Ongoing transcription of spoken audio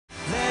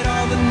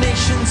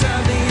ends of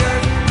the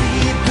earth be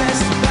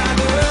blessed by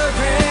the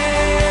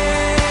rain,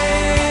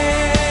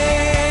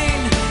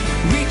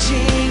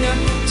 reaching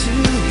up to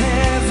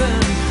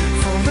heaven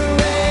for the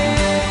rain.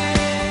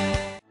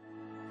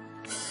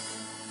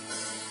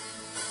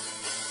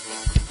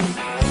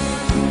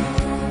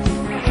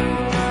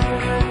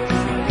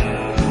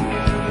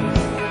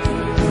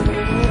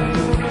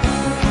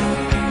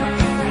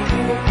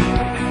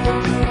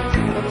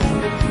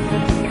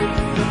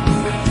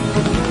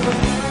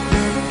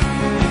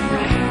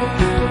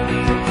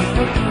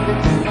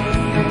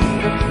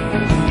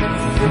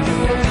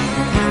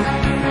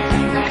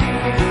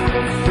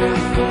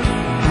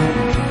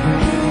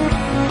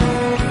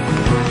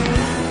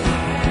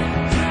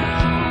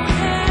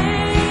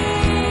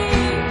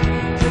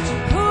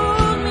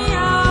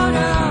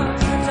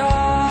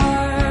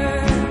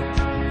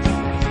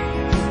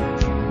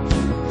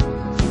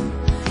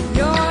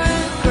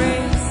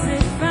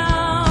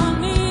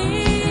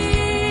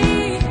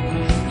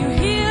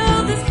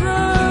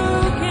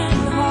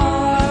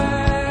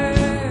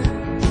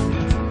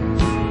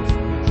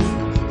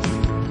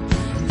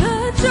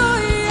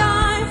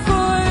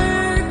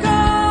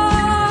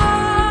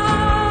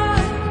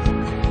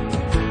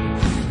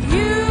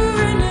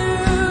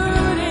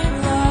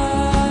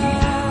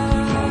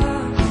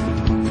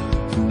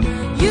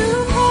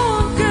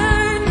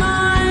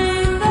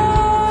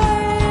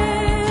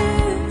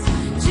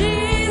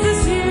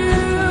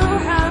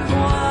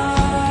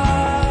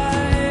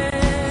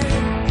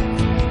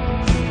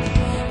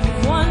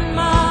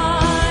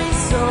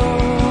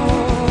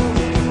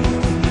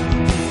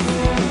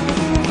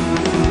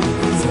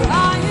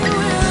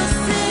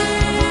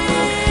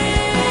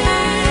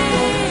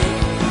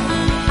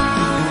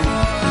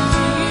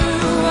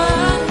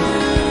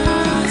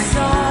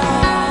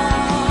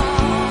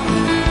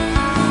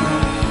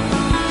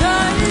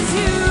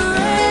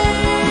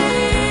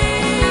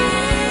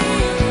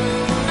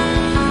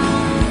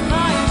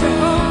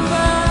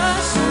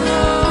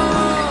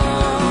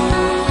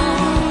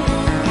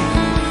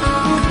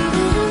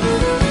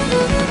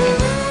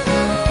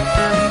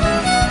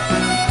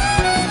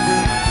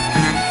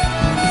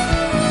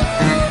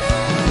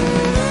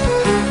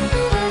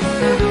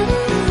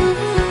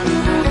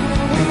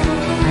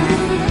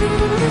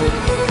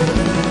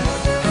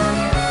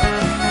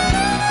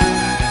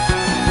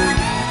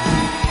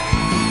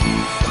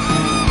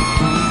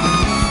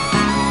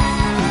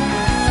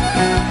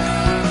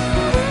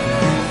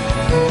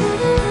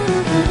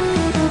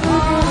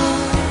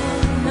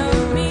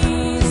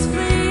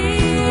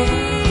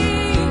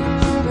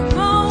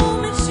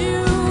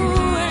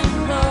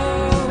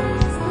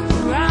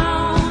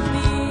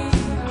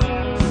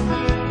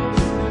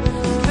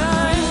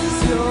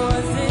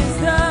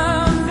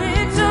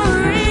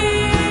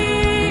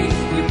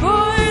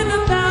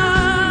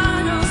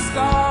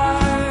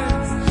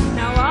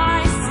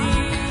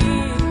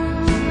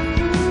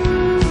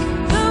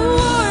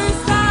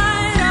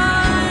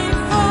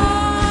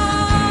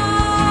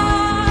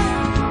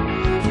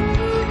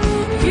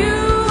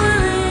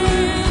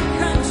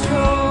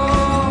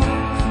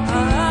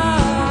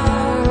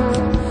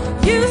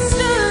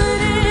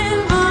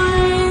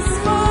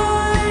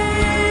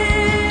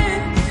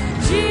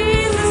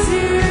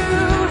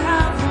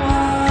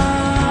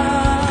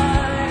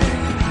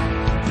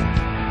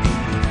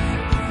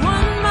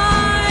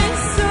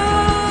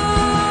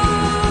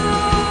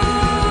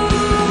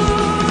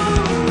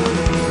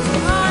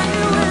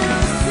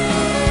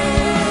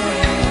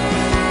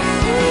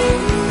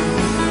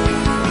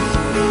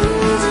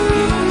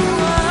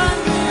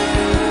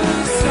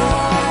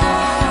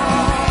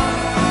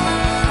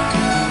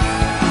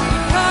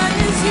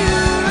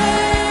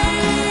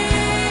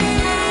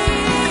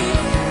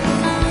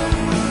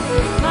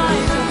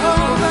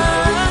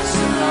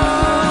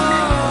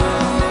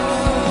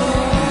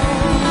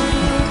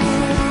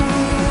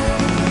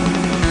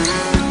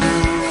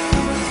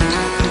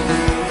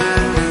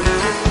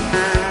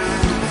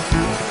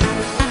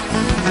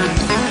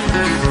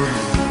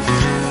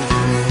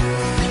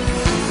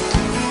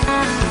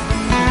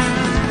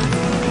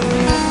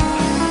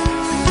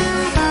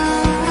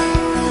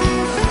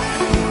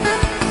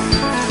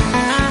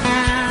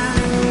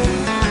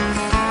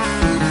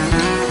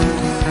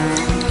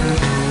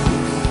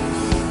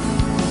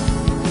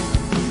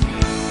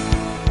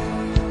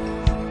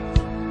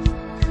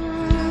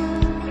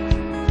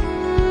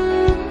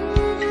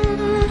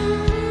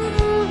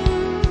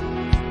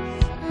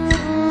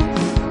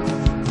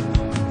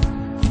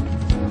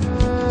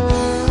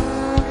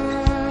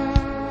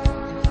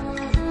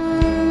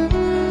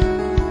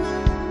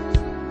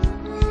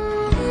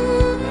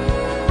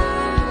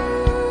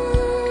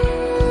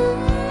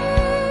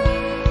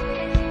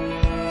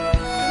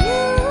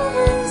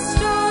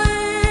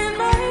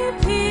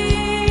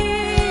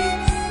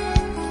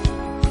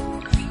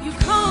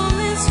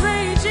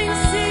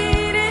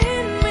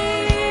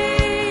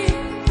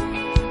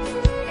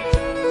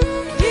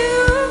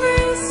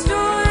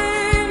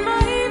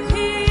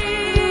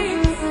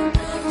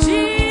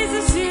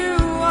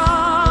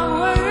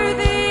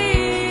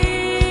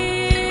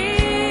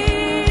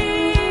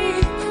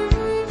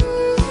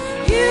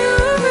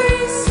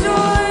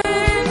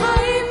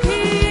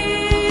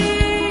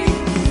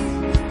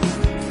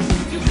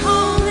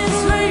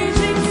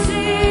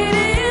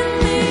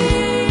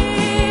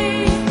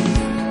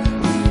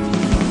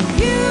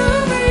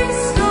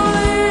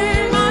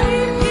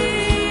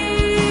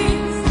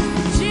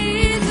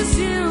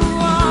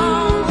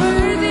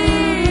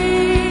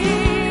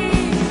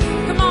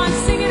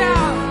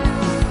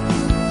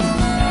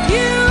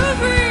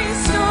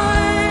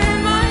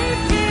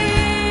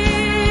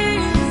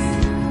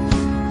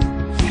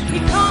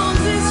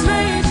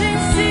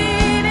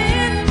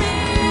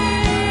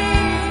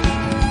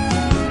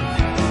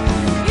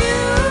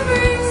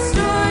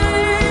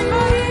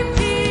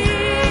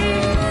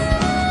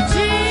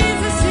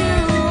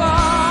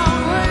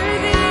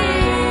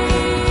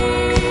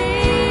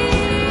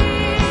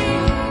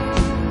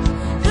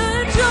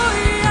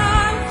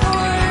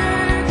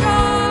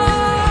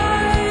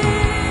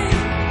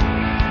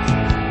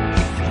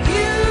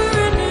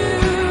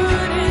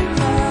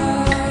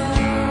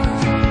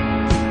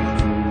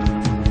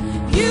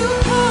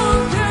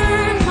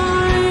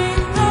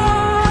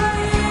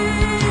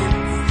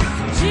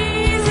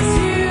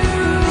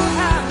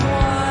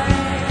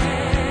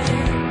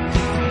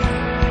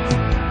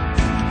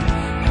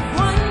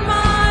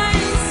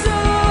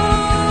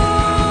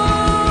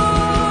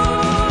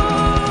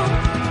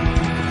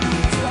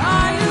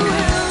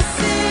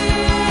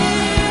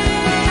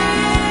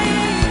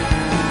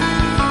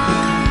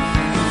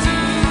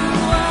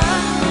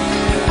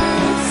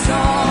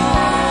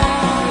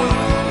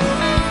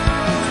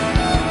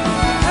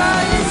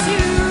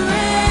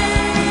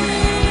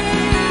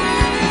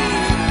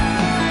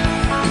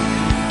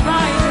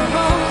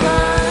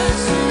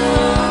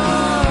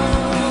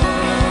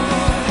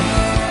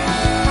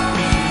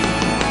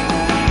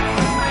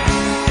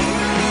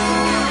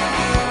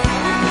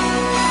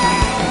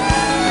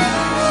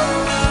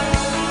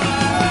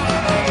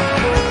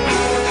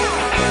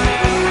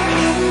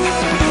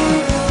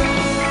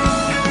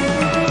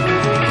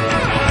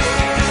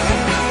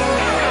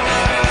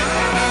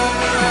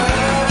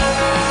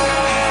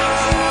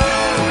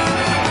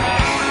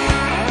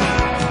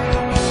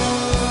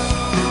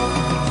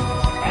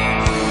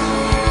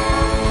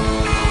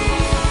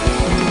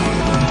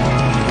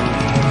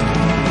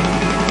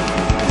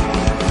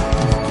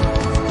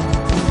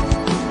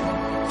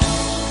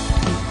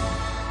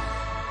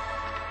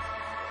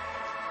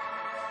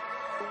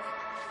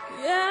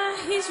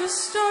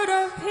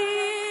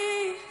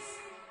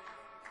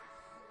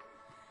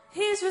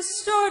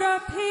 Lord our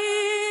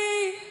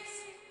peace.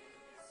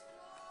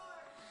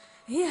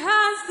 He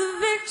has the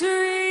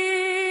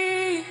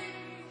victory.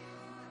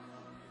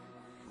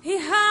 He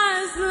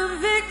has the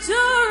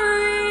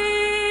victory.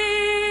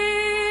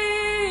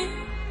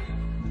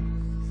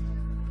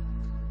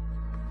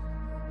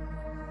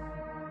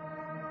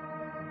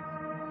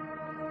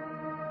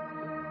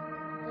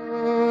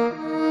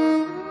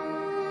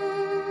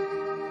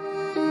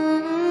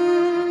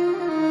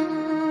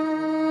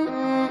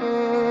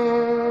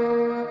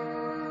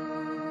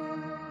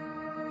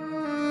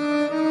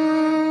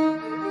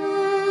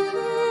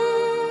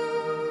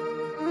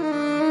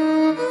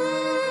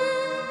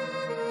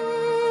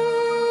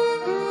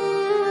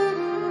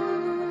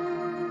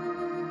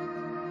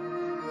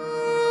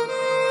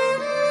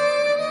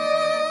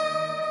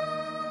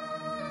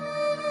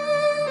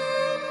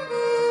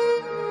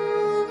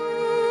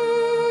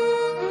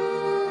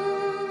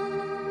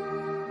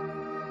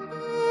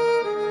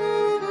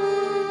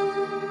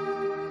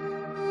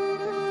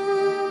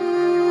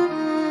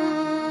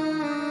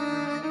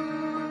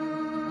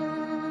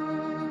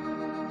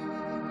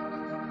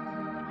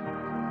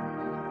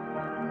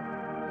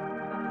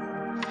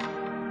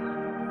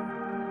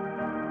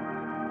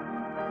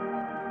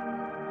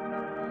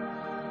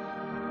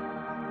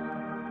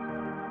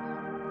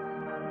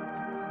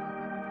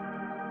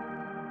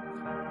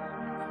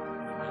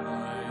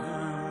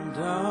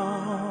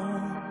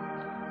 Down,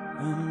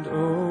 and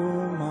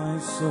oh, my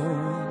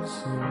soul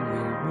so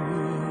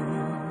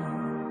weary.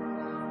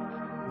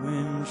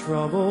 When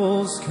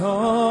troubles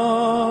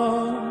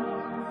come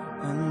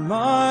and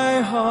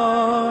my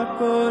heart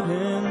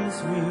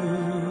burdens me,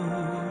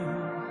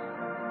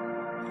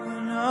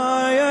 when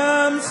I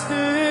am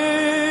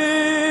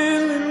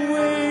still and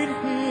wait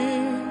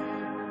here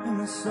in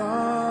the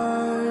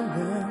silence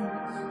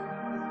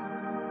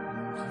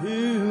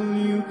until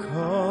you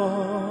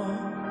come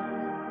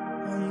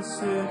and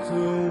sit a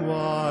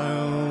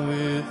while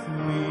with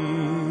me.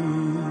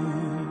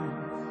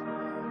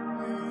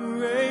 You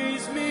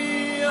raise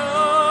me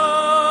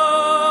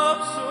up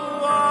so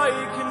I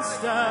can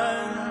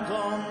stand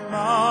on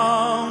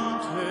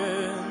mountains.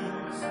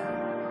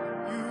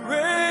 You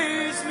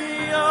raise me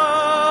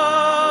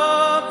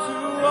up to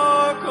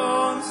walk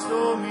on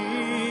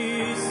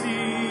stormy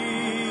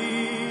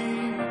seas.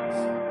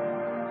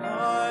 I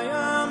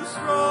am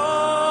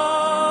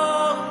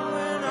strong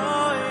when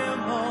I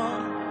am on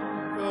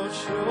your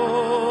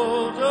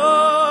shoulders.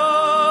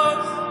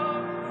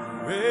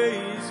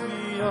 Raise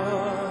me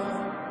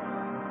up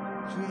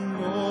to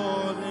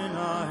more than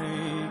I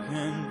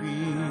can be.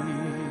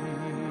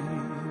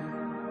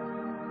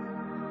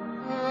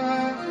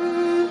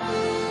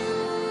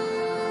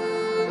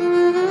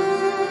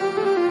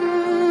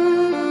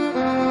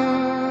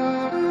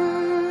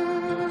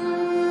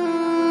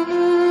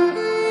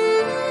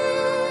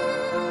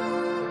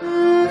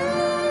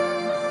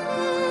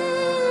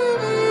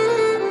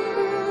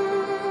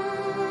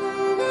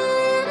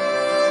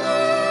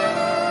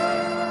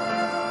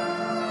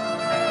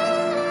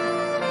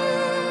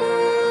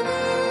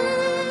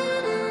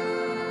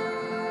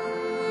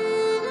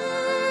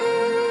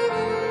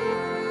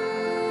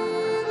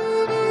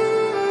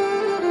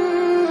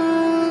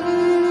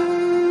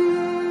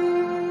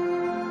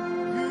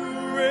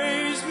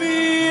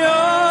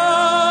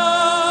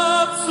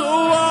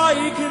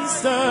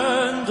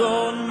 Stand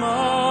on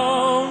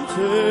mountains.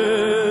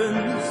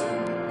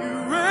 You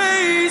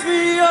raise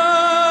me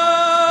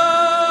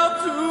up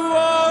to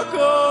walk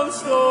on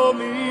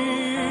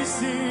stormy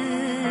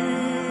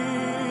seas.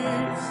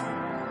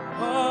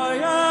 I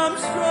am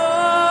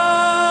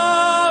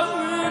strong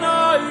when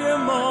I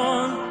am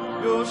on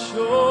your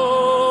shoulders.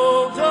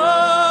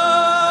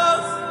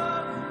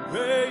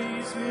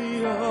 Raise me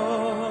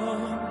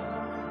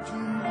up to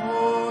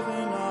more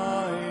than I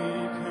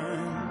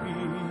can be.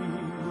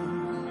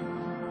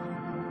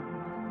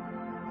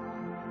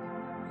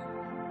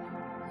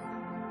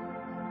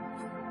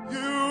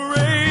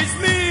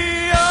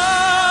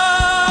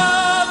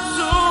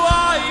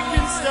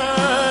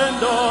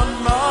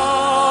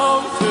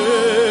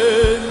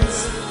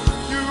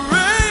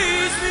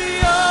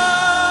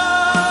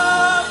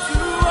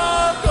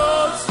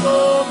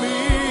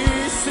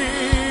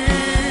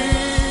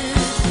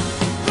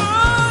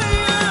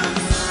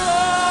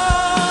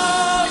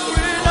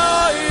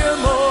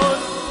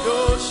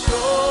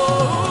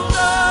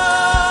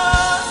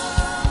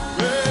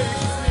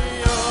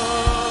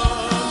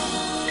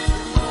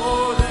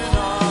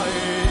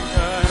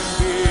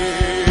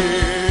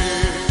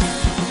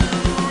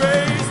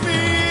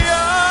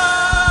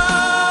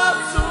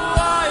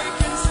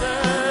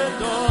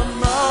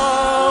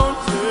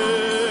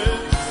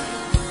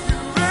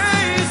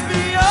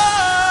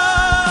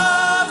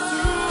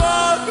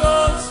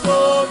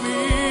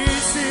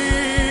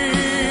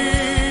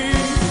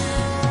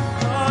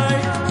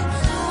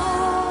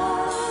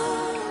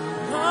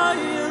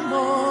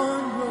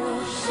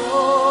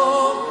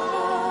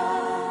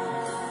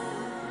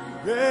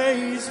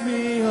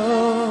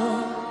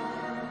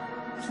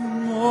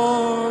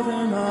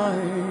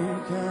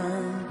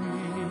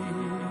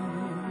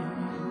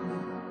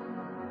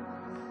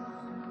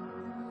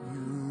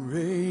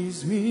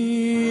 raise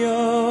me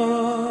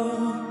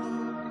up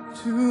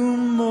to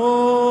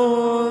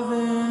more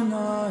than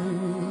I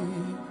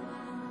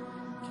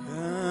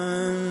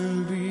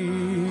can be.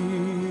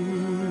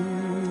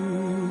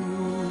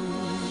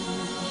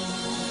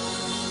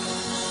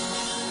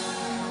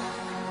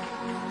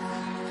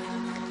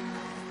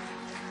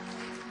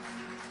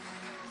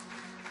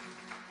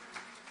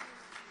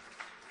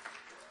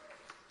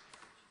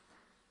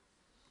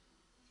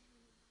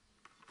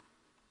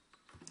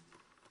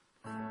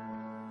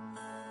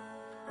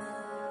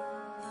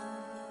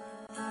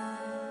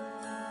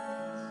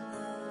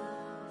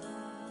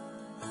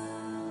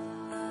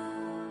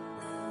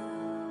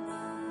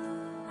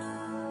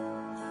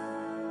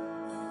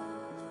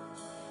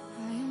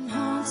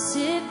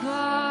 Haunted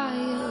by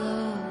your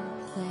love,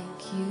 thank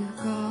you,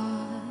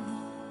 God.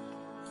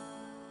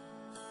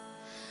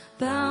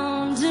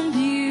 Bound and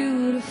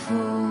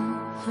beautiful,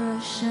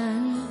 fresh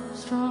and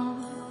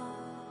strong.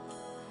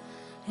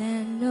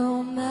 And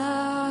no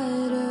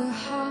matter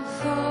how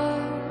far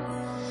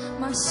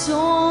my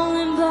soul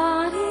and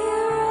body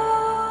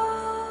run,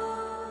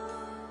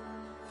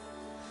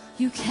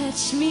 you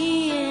catch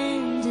me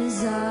in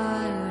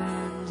desire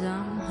and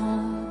I'm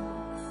home.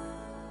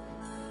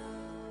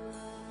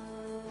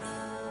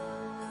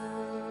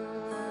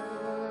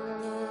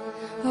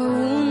 Our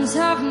wounds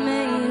have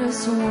made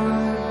us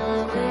one,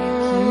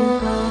 thank you,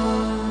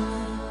 God.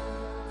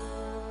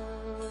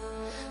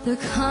 The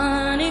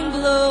cunning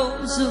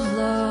blows of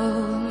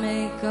love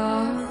make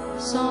our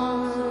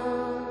song.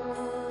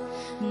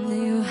 And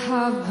you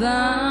have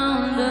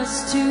bound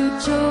us to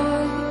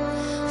joy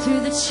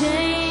through the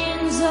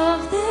chains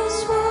of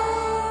this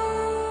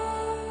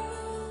world.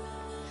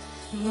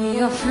 And we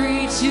are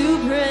free to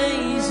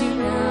praise you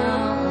now,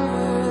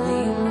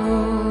 worthy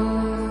Lord.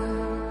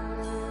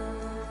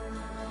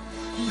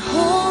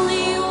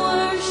 Holy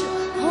worship,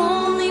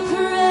 holy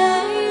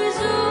praise,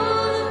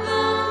 oh, the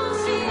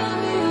bounty of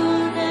your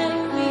name.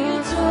 We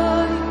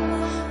adore you,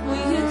 we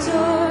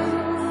adore you,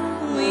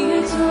 we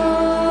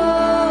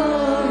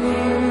adore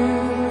you.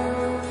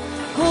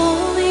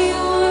 Holy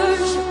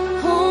worship,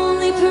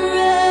 holy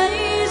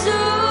praise, oh,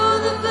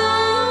 the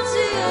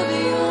bounty of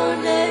your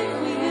name.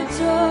 We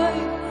adore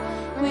you,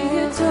 we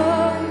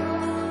adore you,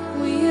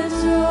 we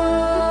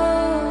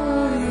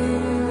adore you.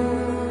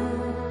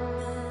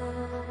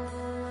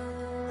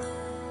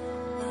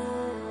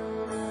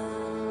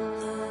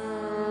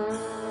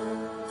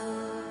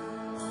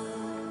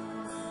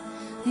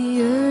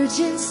 The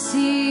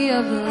urgency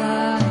of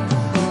life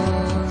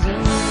falls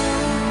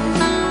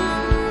away,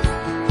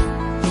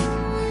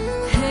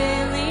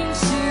 hailing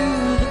to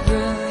the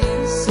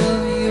brilliance of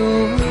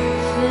your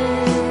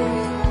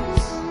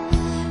face,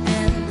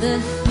 and the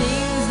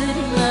things that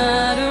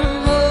matter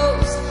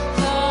most,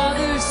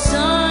 Father,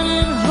 Son,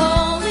 and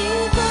Holy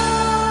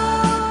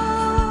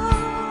Ghost,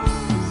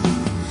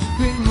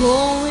 bring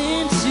woe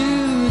into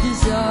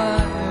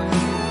desire.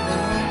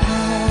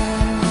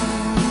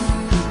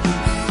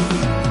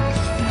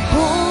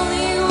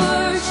 Holy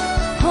worship,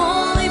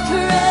 holy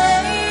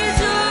praise,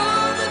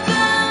 oh, the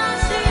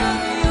bounty of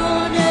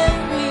your name.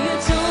 We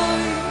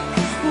adore you,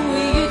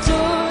 we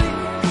adore you,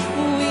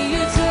 we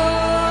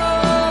adore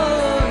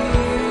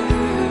you.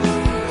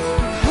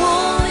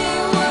 Holy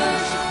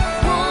worship,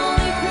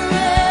 holy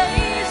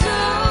praise,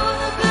 oh,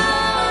 the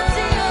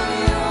bounty of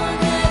your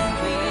name.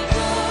 We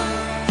adore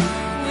you,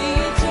 we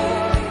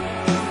adore you,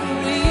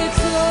 we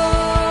adore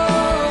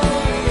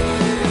you.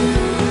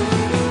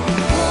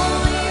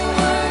 Holy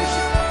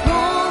worship,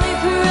 holy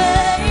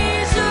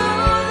praise, oh,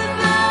 the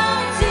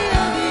bounty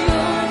of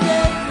your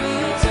name. We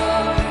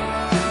adore you,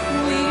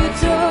 we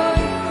adore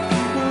you,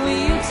 we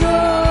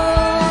adore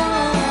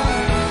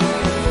you.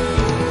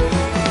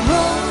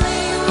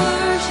 Holy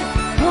worship,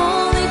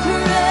 holy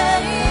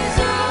praise,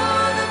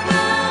 oh, the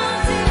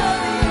bounty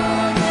of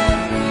your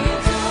name. We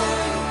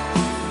adore you,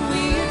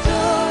 we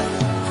adore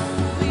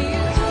you, we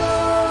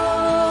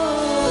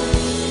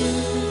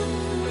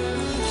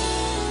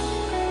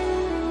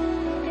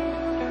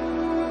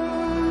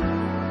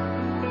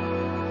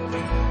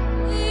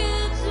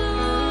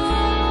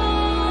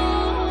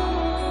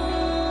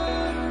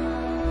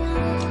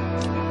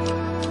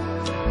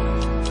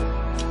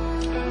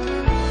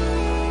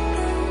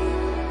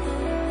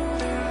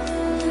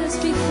Let's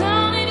be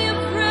found in your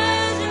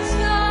presence,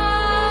 God.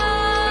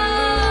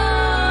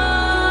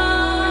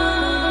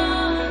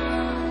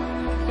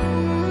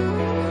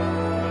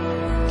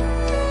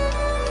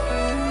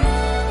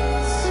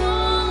 It's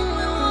all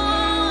we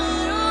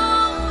want,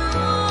 all we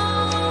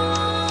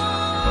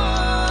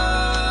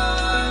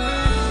want.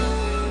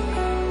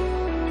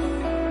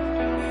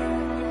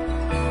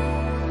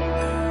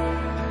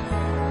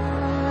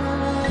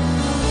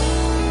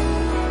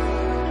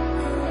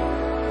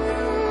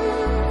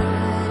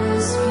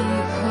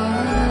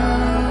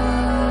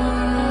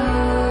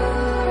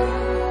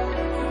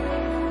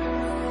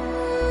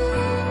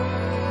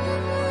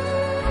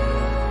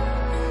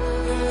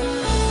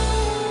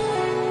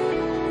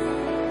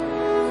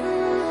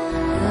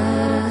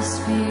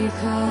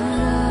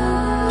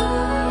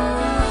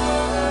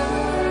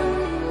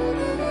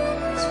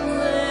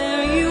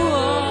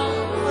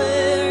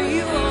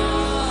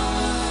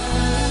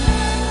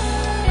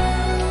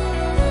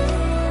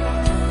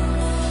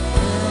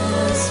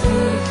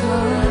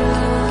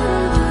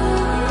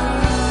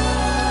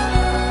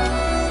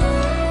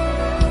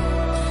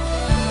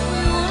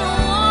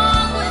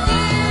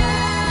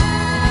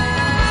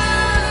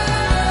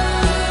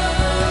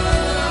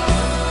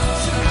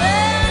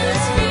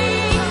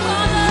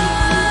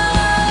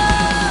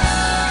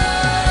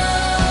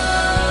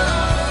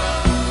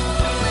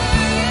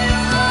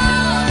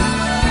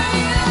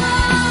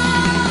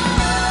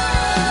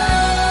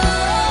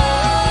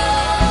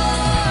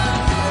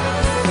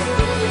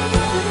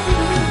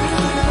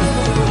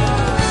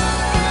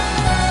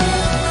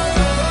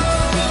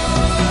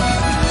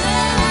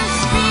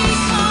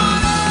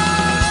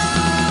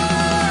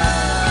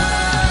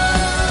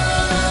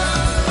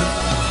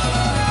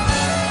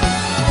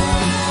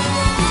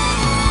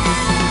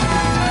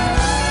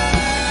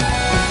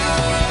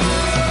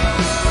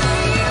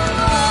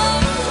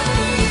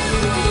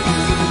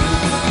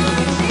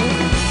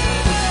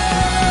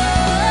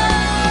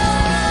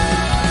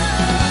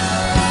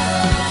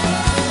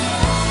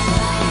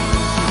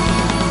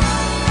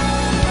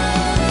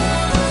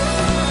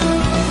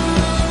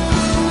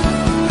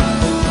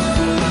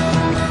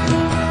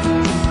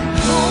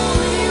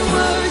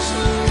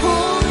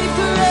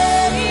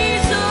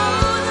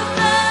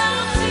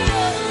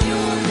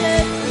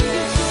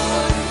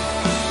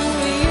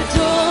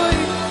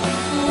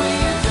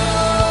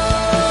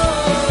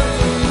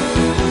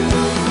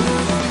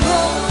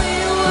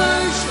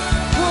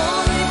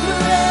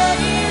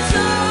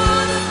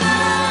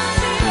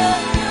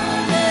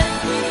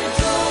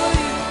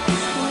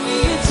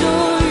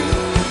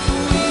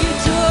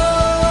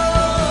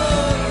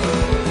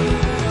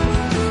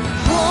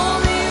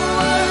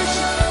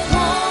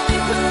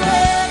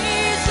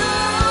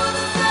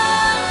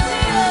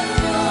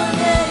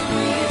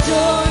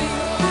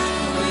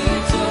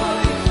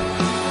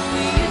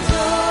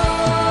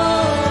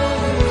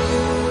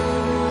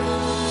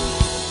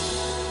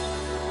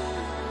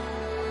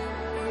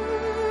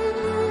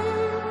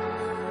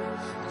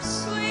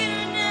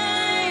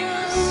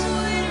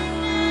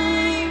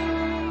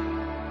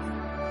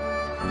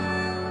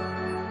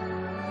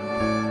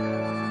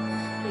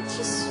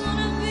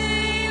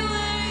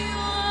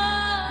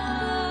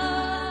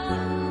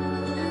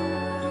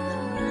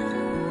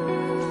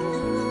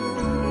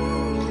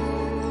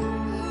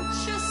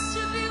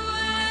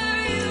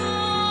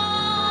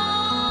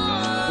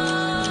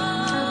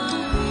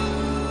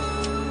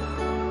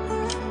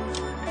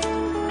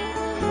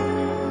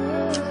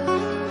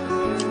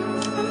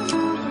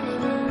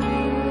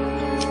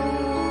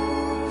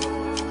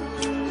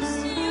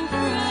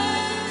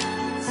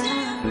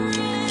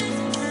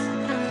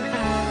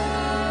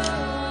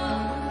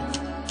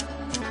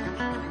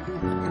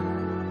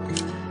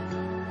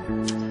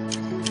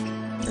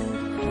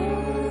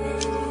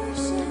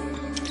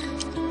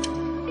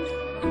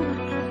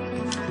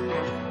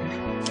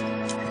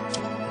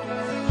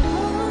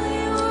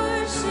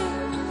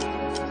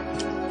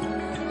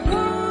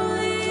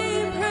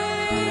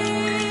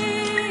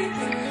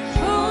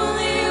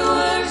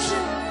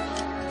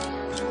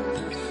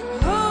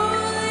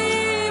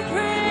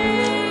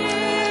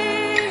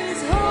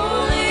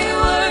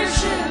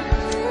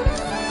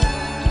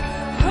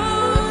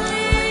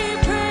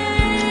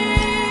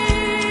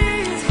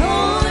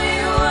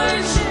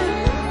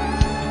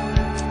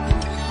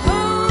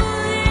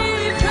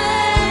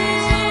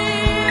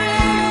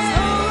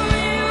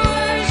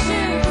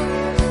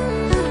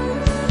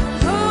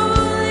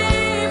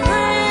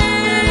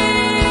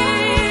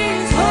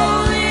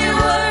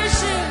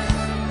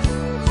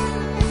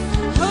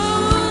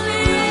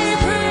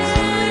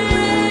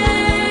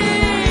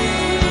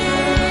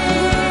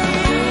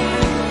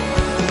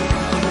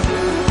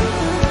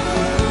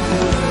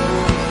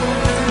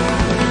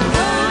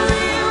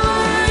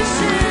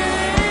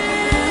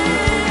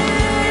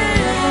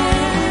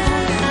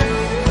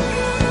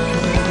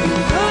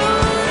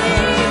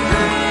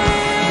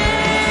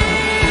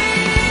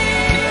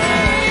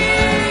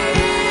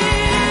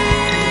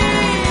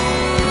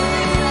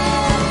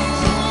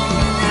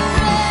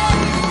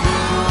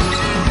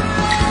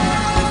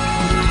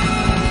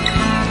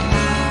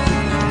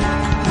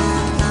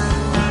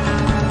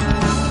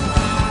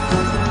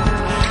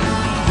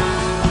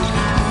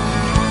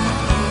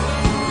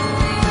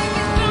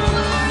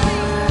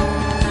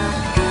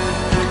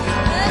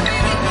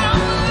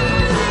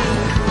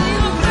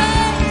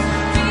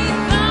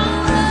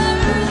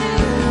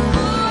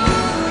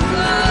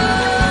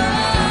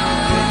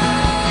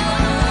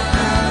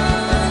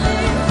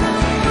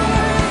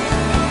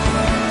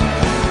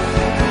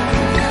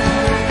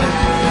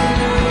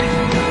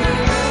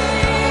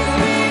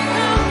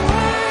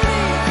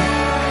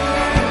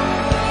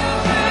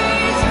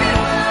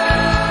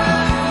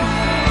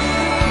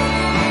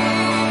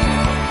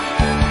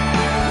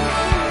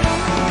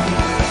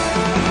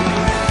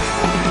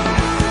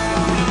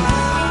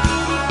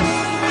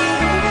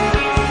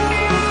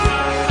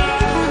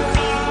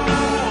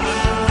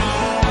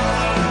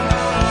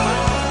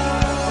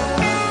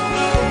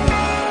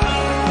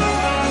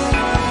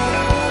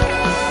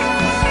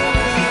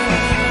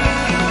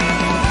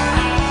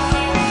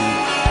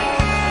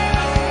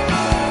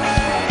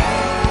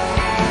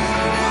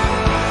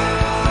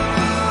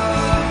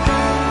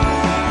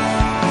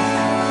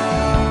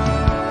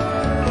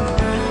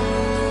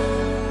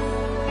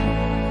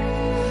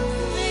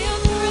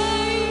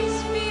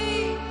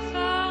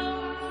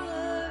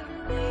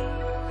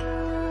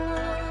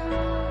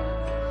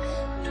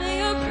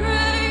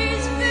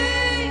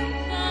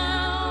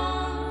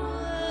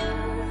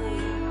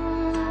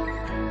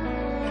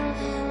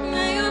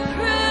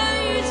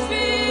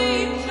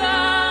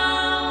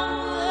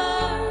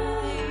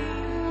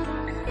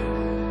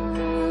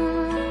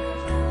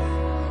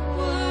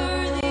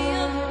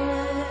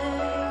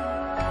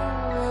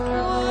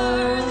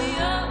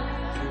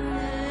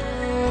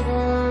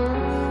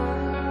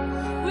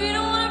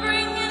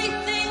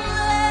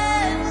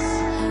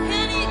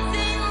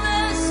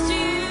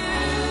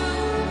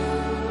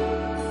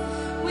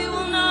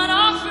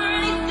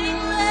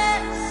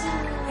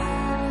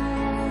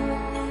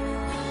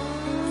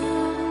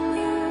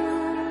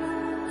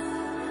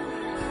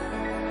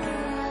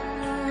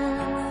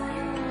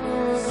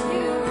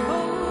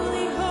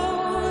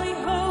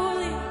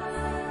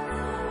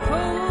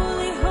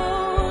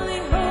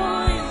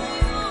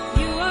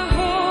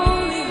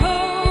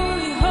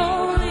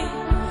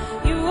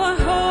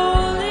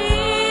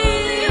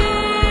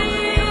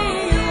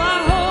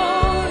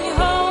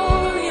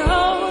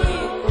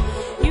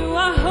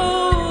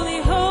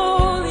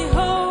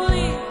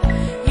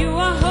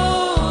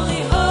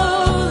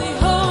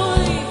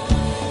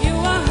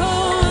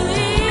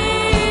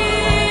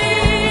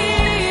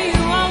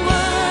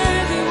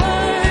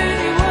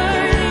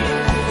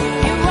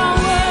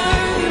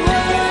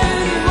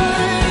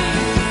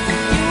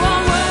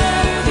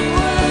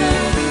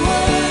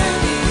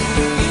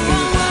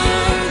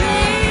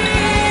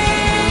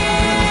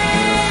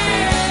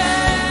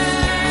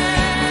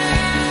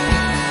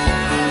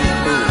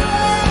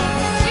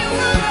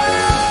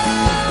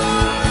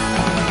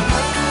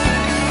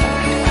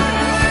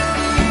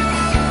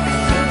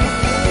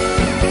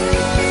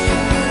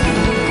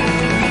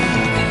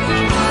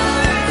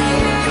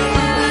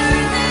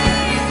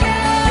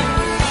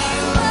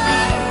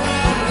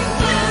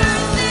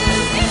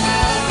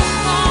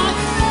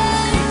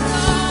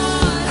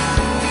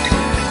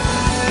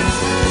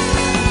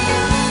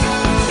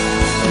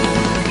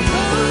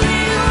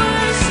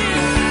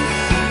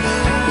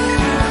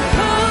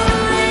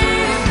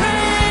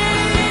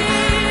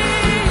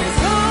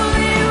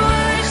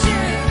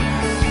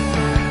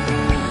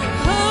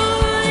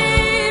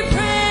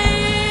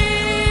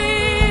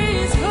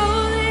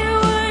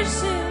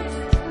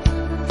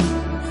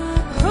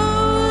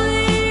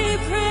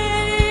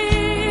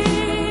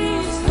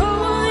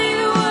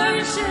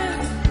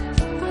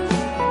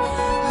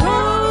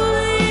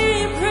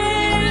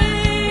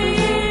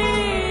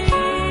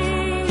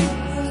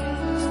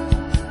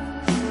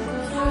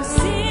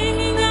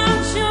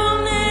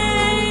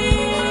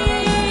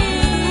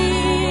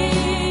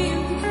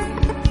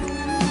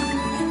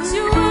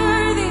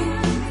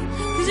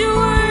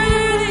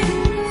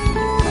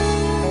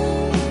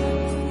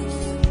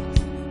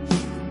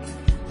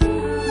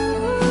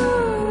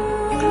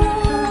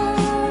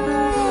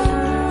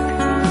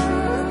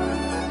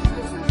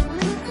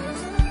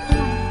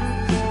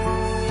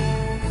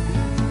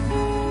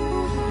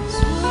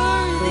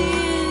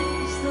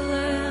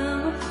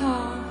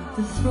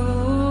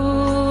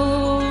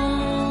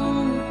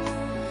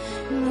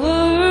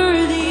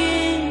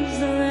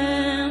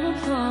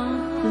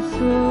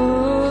 throne.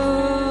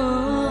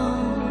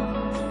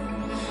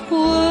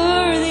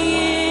 Worthy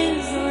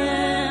is the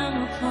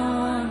Lamb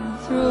upon the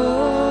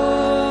throne.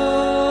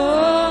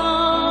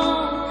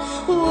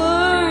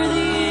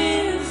 Worthy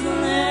is the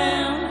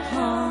Lamb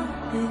upon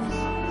His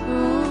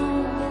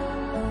throne.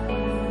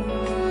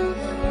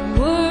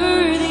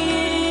 Worthy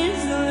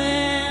is the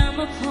Lamb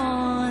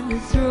upon the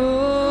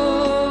throne.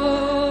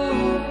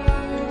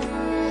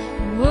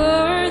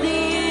 Worthy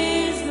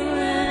is the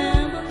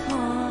Lamb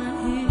upon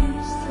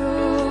His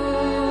throne.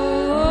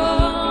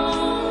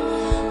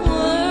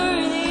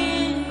 Worthy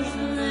is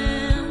the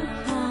Lamb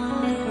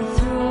upon the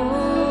throne.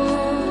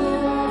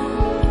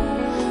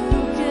 Who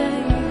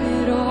gave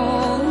it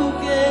all? Who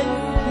gave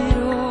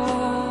it all?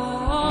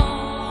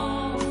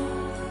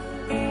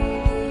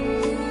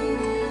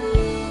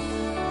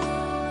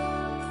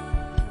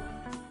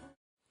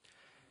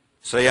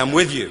 Say, I'm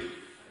with you.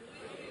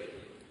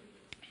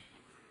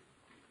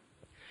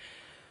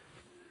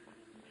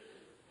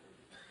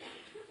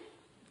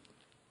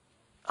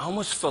 I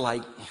almost feel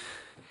like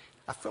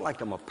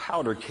I'm a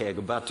powder keg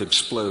about to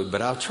explode,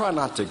 but I'll try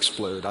not to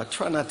explode. I'll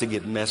try not to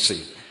get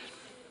messy.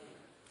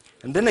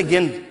 And then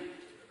again,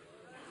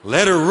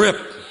 let her rip.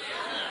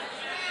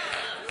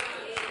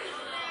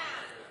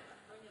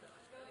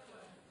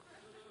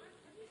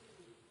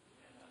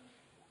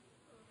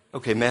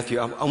 Okay, Matthew,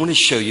 I want to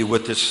show you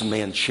what this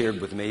man shared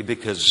with me,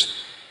 because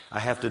I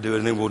have to do it,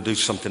 and then we'll do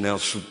something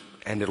else,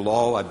 and it'll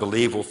all, I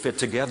believe, will fit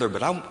together.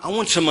 But I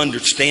want some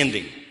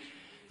understanding.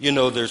 You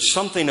know, there's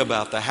something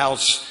about the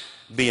house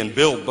being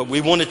built, but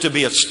we want it to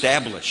be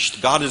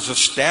established. God is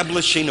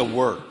establishing a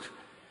work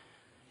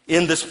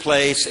in this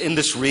place, in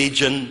this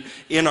region,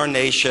 in our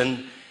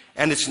nation.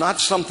 And it's not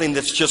something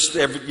that's just,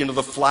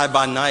 the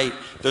fly-by-night.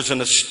 There's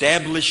an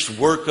established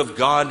work of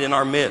God in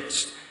our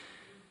midst.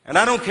 And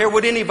I don't care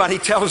what anybody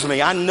tells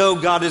me. I know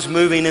God is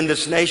moving in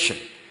this nation.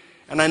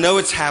 And I know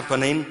it's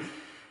happening.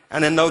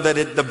 And I know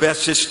that the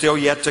best is still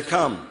yet to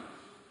come.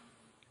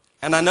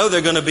 And I know there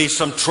are going to be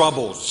some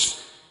troubles.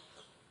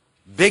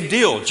 Big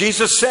deal.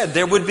 Jesus said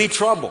there would be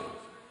trouble.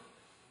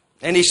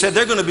 And He said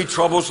there are going to be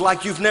troubles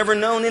like you've never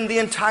known in the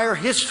entire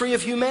history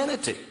of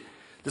humanity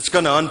that's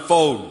going to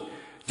unfold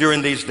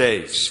during these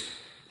days.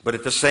 But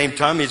at the same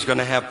time, He's going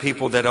to have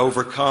people that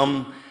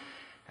overcome,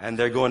 and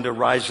they're going to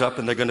rise up,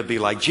 and they're going to be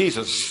like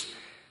Jesus.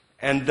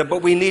 But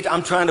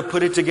I'm trying to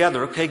put it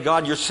together. Okay,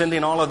 God, you're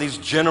sending all of these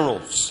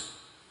generals.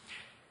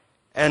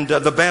 And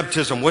the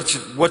baptism, what's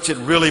it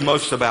really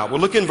most about? Well,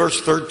 look in verse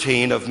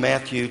 13 of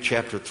Matthew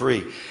chapter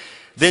 3.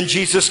 Then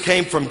Jesus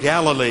came from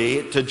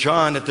Galilee to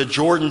John at the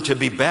Jordan to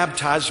be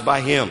baptized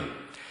by him.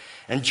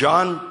 And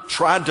John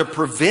tried to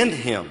prevent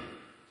him,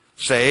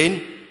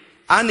 saying,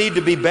 I need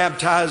to be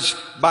baptized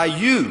by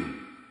you,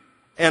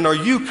 and are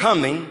you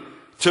coming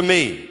to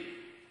me?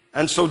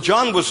 And so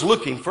John was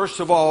looking, first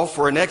of all,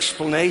 for an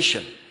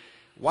explanation.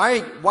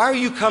 Why are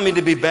you coming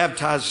to be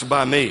baptized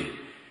by me?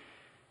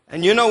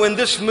 And you know, in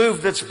this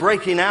move that's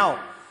breaking out,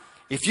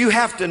 if you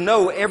have to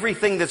know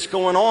everything that's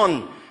going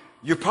on,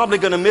 you're probably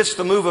going to miss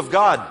the move of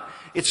God.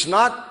 It's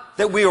not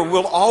that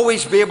we'll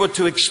always be able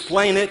to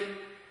explain it.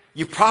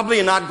 You probably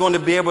are not going to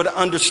be able to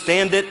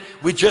understand it.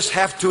 We just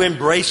have to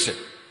embrace it.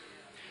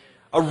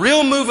 A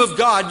real move of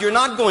God, you're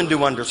not going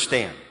to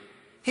understand.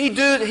 He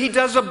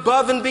does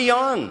above and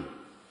beyond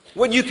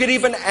what you could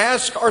even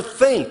ask or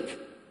think.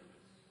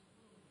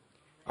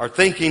 Our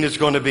thinking is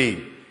going to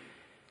be,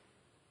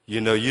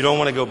 you don't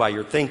want to go by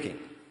your thinking.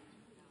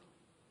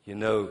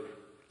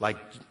 Like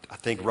I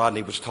think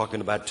Rodney was talking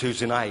about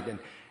Tuesday night. And,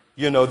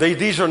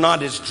 these are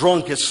not as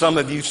drunk as some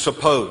of you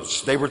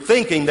suppose. They were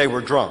thinking they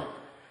were drunk.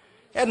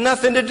 It had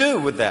nothing to do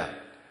with that.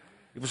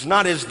 It was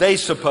not as they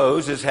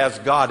suppose, as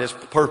God has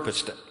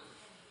purposed it.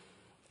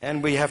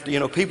 And we have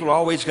to, people are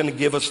always going to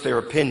give us their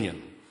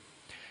opinion.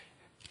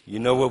 You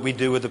know what we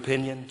do with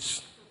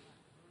opinions?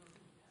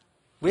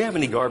 We have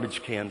any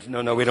garbage cans?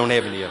 No, we don't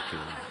have any up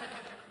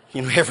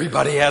here.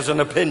 Everybody has an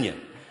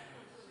opinion.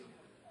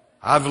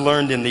 I've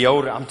learned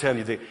I'm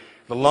telling you,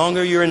 the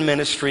longer you're in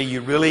ministry,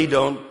 you really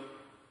don't,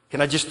 can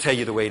I just tell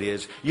you the way it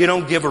is? You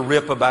don't give a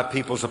rip about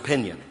people's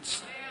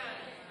opinions.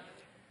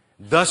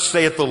 Thus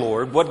saith the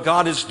Lord, what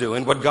God is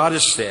doing, what God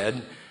has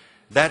said,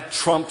 that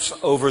trumps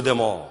over them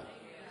all.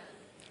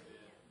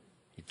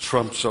 He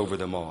trumps over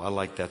them all. I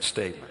like that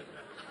statement.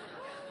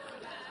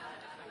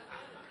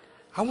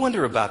 I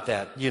wonder about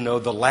that,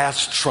 the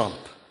last trump.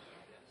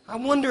 I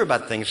wonder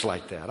about things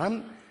like that.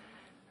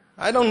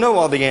 I don't know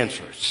all the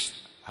answers.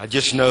 I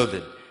just know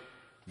that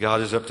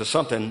God is up to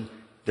something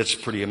that's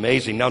pretty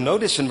amazing. Now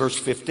notice in verse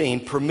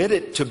 15, permit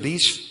it to be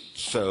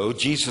so,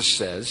 Jesus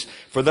says,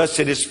 for thus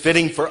it is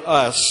fitting for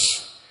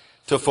us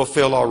to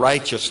fulfill all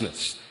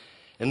righteousness.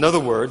 In other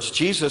words,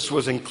 Jesus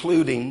was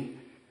including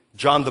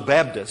John the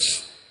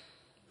Baptist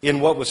in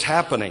what was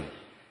happening.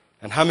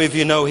 And how many of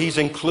you know He's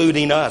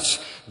including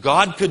us?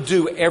 God could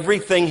do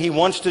everything He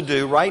wants to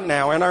do right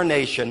now in our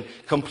nation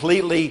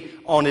completely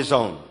on His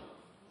own.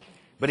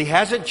 But He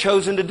hasn't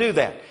chosen to do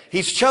that.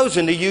 He's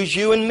chosen to use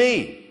you and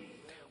me.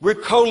 We're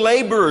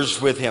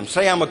co-laborers with Him.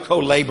 Say, I'm a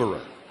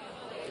co-laborer.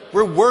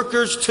 We're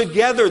workers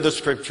together, the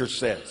Scripture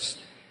says.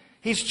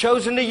 He's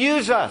chosen to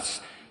use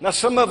us. Now,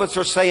 some of us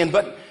are saying,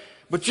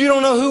 but you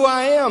don't know who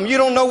I am. You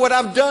don't know what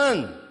I've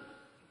done.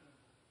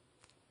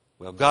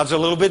 Well, God's a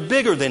little bit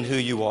bigger than who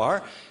you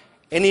are,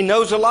 and He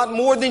knows a lot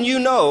more than you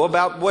know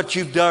about what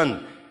you've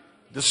done.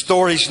 The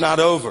story's not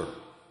over.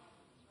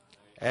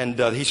 And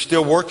He's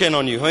still working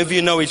on you. How many of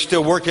you know He's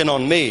still working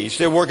on me? He's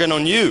still working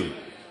on you.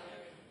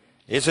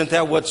 Isn't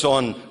that what's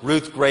on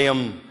Ruth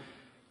Graham,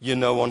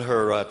 on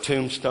her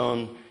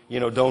tombstone?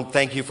 Don't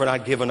thank you for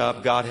not giving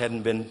up. God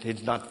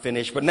He's not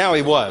finished. But now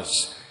He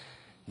was,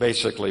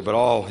 basically.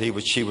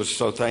 But she was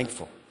so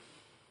thankful.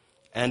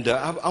 And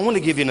I want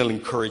to give you a little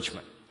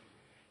encouragement.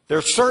 There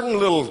are certain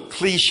little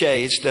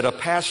cliches that a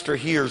pastor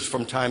hears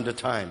from time to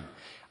time.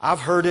 I've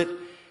heard it.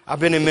 I've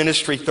been in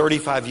ministry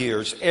 35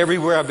 years.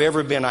 Everywhere I've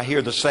ever been, I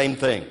hear the same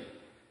thing.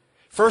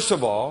 First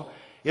of all,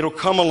 it'll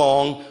come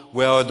along,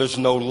 well, there's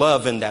no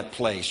love in that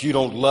place. You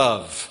don't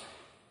love.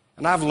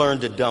 And I've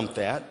learned to dump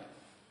that.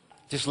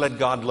 Just let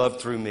God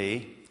love through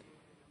me.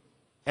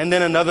 And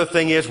then another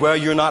thing is, well,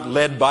 you're not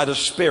led by the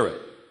Spirit.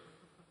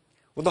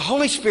 Well, the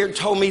Holy Spirit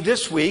told me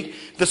this week,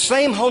 the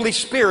same Holy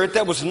Spirit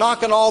that was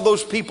knocking all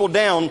those people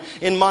down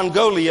in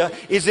Mongolia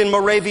is in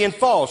Moravian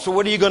Falls. So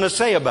what are you going to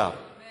say about it?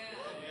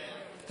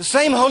 The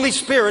same Holy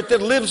Spirit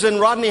that lives in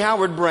Rodney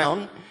Howard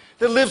Brown,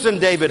 that lives in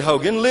David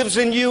Hogan, lives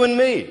in you and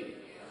me.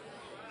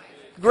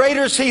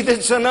 Greater is He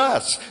that's in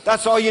us.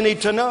 That's all you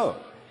need to know.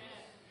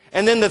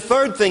 And then the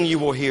third thing you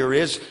will hear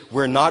is,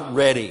 we're not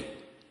ready.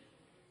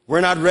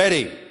 We're not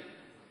ready.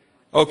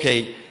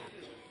 Okay,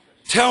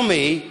 tell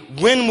me,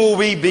 when will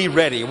we be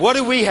ready? What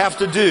do we have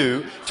to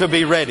do to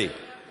be ready?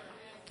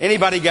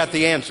 Anybody got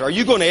the answer? Are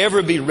you going to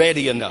ever be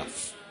ready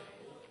enough?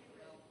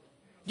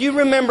 You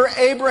remember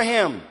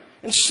Abraham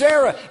and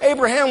Sarah.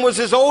 Abraham was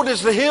as old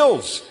as the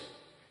hills.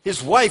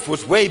 His wife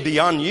was way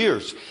beyond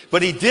years.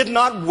 But he did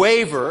not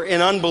waver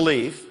in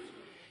unbelief.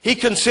 He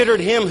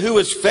considered Him who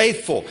is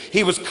faithful.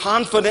 He was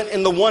confident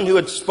in the one who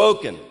had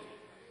spoken.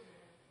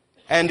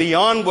 And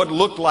beyond what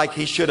looked like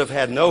he should have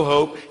had no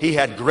hope, he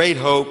had great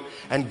hope.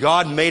 And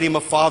God made him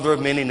a father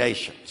of many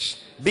nations.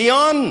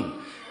 Beyond.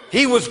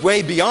 He was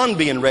way beyond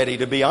being ready,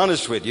 to be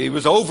honest with you. He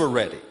was over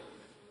ready.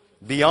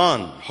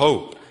 Beyond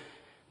hope.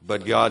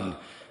 But God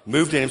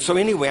moved in him. So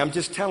anyway, I'm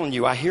just telling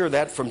you, I hear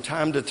that from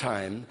time to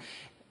time.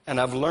 And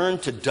I've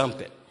learned to dump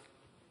it.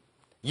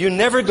 You're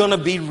never going to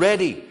be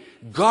ready.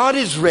 God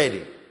is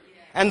ready.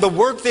 And the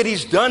work that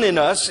He's done in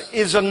us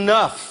is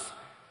enough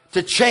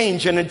to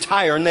change an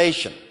entire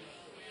nation.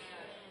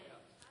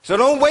 So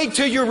don't wait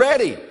till you're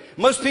ready.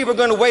 Most people are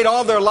going to wait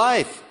all their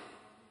life.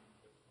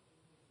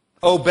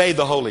 Obey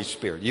the Holy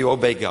Spirit. You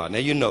obey God. Now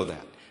you know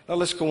that. Now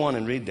let's go on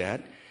and read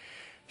that.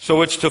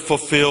 So it's to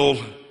fulfill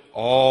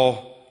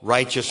all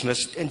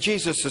righteousness. And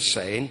Jesus is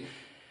saying,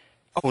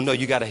 oh no,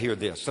 you got to hear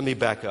this. Let me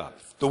back up.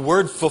 The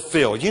word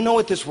fulfill. You know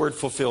what this word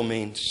fulfill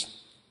means?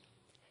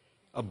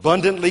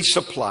 Abundantly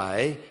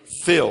supply,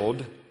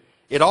 filled.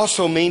 It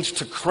also means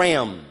to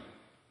cram.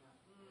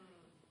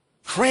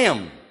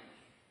 Cram.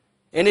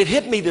 And it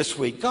hit me this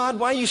week. God,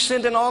 why are you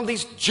sending all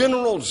these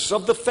generals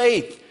of the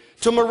faith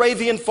to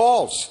Moravian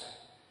Falls?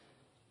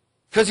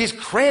 Because He's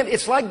crammed.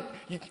 It's like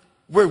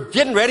we're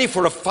getting ready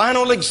for a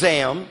final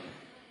exam,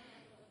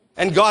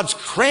 and God's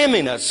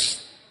cramming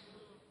us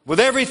with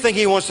everything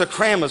He wants to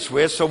cram us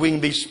with so we can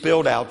be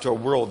spilled out to a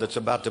world that's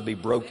about to be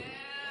broken.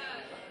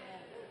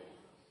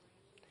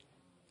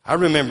 I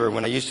remember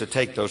when I used to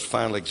take those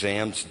final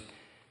exams,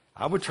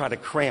 I would try to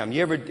cram.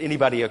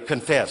 Anybody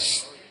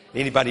confess?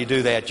 Anybody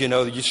do that?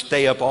 You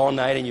stay up all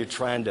night and you're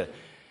trying to,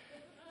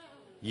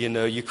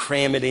 you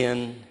cram it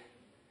in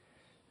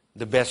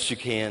the best you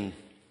can.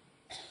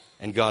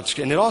 And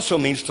it also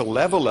means to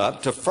level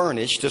up, to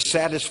furnish, to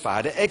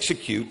satisfy, to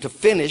execute, to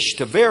finish,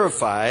 to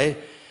verify,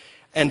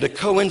 and to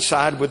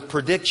coincide with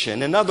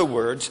prediction. In other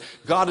words,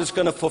 God is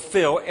going to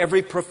fulfill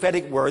every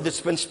prophetic word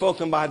that's been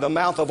spoken by the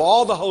mouth of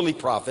all the holy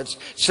prophets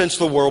since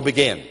the world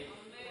began.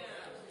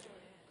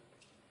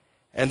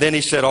 And then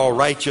He said all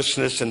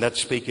righteousness, and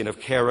that's speaking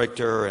of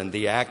character and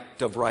the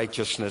act of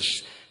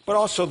righteousness, but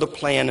also the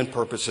plan and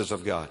purposes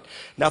of God.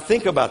 Now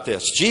think about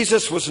this.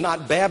 Jesus was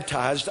not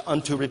baptized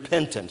unto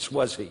repentance,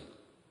 was He?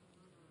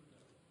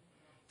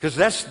 Because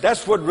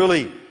that's what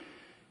really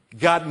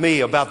got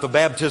me about the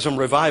baptism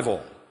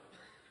revival.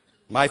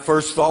 My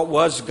first thought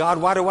was, God,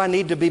 why do I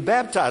need to be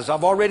baptized?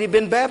 I've already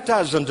been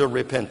baptized unto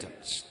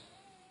repentance.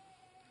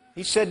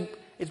 He said,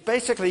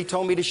 He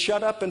told me to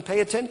shut up and pay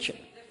attention.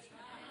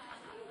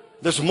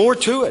 There's more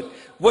to it.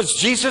 Was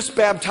Jesus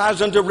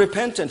baptized unto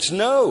repentance?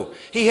 No.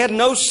 He had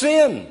no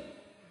sin.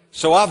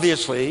 So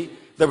obviously,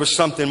 there was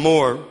something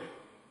more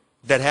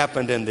that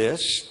happened in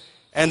this.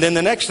 And then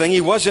the next thing,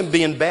 He wasn't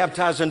being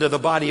baptized into the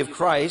body of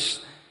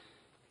Christ.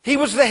 He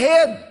was the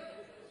head.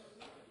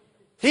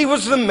 He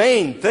was the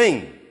main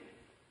thing.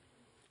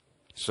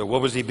 So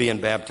what was He being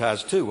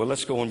baptized to? Well,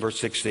 let's go in verse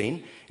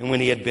 16. And when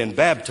He had been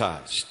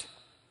baptized.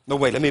 No,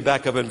 wait, let me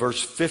back up in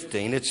verse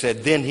 15. It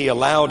said, then He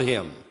allowed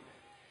him.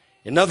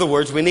 In other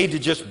words, we need to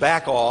just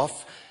back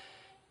off,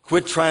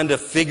 quit trying to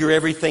figure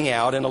everything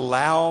out and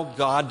allow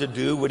God to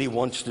do what He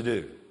wants to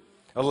do.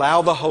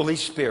 Allow the Holy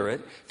Spirit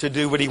to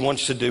do what He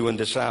wants to do in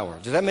this hour.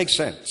 Does that make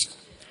sense?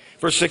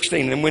 Verse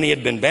 16, and when He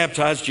had been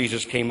baptized,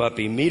 Jesus came up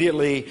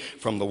immediately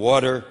from the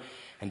water,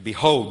 and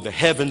behold, the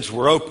heavens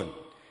were opened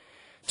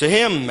to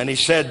Him. And He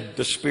said,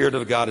 the Spirit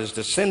of God is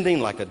descending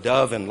like a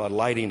dove and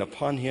alighting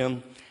upon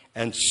Him.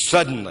 And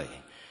suddenly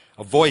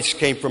a voice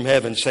came from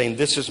heaven saying,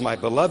 this is my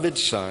beloved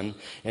Son,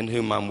 in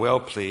whom I'm well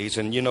pleased.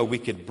 And you know, we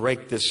could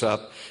break this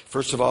up.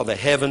 First of all, the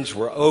heavens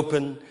were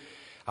open.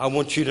 I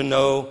want you to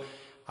know,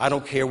 I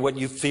don't care what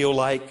you feel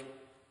like.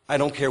 I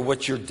don't care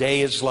what your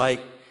day is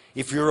like.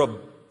 If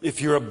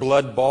you're a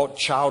blood-bought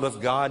child of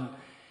God,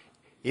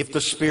 if the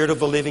Spirit of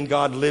the living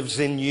God lives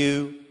in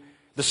you,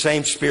 the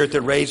same Spirit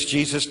that raised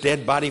Jesus'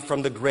 dead body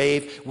from the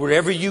grave,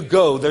 wherever you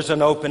go, there's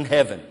an open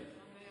heaven.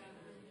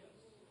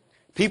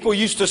 People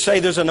used to say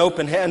there's an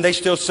open heaven. They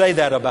still say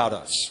that about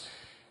us.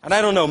 And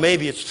I don't know,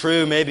 maybe it's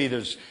true. Maybe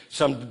there's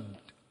some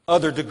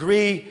other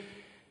degree.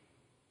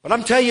 But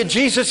I'm telling you,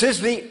 Jesus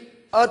is the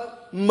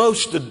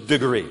utmost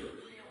degree.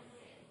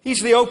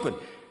 He's the open.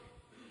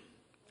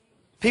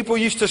 People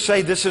used to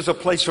say this is a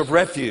place of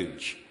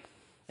refuge.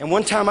 And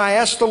one time I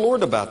asked the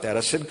Lord about that. I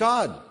said,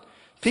 God,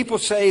 people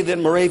say that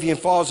Moravian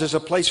Falls is a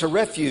place of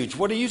refuge.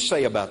 What do you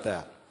say about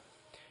that?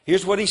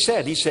 Here's what He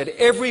said. He said,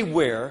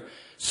 everywhere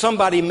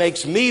somebody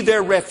makes me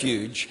their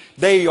refuge,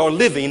 they are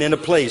living in a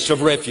place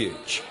of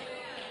refuge.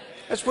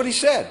 That's what He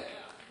said.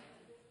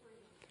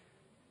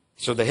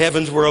 So the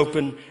heavens were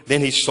open.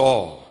 Then He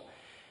saw.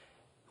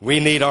 We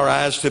need our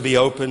eyes to be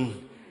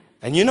open.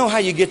 And you know how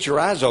you get your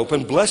eyes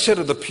open? Blessed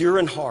are the pure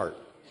in heart,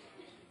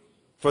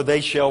 for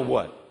they shall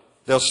what?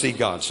 They'll see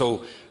God.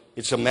 So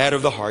it's a matter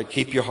of the heart.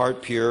 Keep your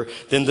heart pure.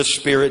 Then the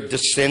Spirit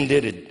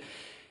descended and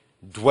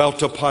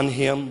dwelt upon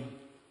Him.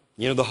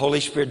 You know, the Holy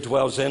Spirit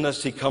dwells in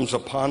us. He comes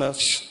upon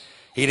us.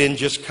 He didn't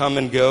just come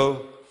and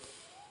go.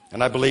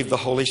 And I believe the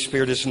Holy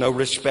Spirit is no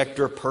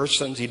respecter of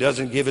persons. He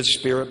doesn't give His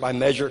Spirit by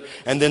measure.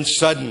 And then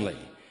suddenly,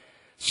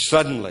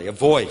 a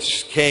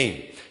voice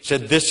came,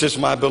 said, this is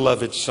my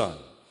beloved Son.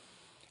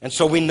 And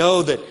so we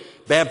know that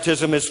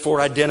baptism is for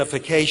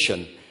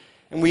identification.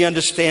 And we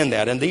understand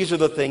that. And these are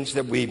the things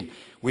that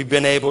we've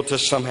been able to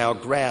somehow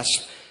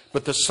grasp.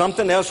 But there's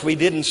something else we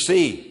didn't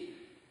see.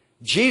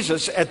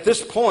 Jesus, at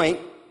this point,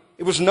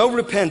 it was no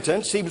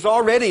repentance. He was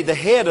already the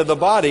head of the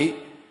body.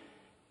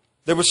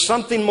 There was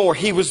something more.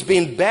 He was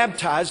being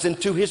baptized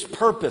into His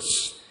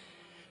purpose.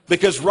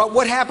 Because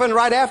what happened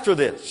right after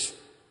this?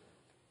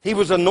 He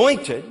was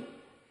anointed.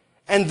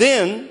 And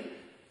then,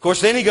 of course,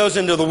 then He goes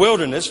into the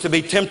wilderness to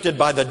be tempted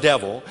by the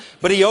devil.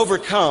 But He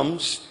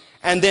overcomes.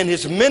 And then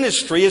His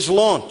ministry is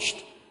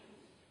launched.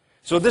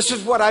 So this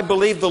is what I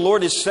believe the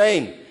Lord is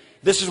saying.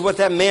 This is what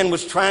that man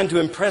was trying to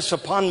impress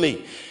upon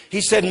me. He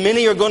said,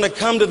 many are going to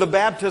come to the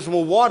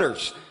baptismal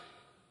waters.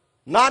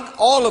 Not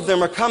all of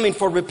them are coming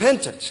for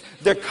repentance.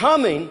 They're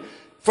coming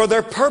for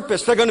their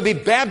purpose. They're going to be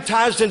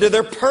baptized into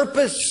their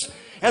purpose.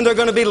 And they're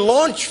going to be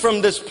launched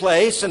from this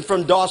place and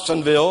from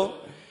Dawsonville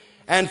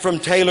and from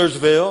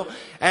Taylorsville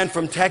and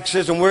from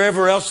Texas and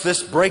wherever else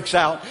this breaks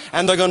out.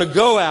 And they're going to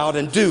go out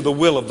and do the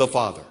will of the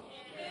Father.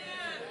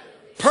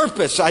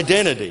 Purpose,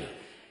 identity.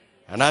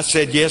 And I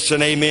said, yes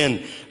and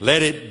amen.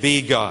 Let it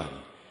be God.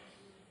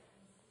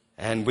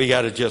 And we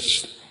got to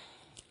just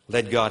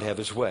let God have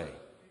His way.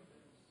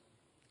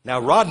 Now,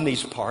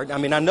 Rodney's part, I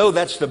know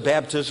that's the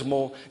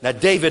baptismal. Now,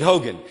 David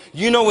Hogan,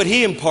 you know what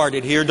he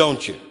imparted here,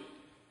 don't you?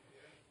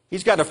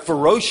 He's got a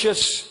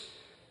ferocious,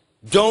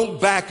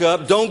 don't back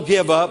up, don't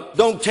give up,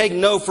 don't take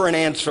no for an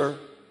answer,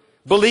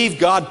 believe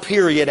God,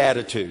 period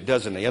attitude,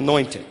 doesn't he?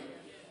 Anointing.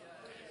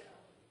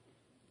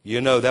 You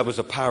know, that was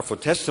a powerful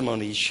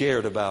testimony he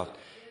shared about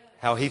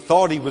how he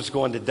thought he was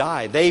going to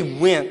die. They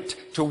went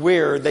to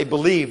where they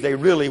believed they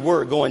really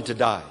were going to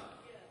die.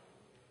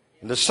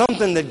 And there's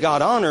something that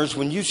God honors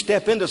when you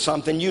step into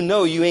something you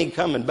know you ain't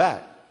coming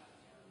back.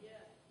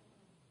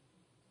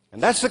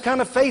 And that's the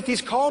kind of faith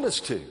He's called us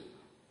to.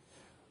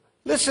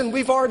 Listen,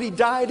 we've already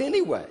died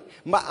anyway.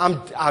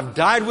 I've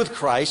died with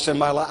Christ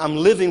and I'm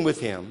living with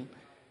Him.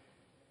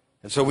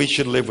 And so we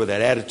should live with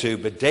that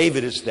attitude. But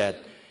David is that.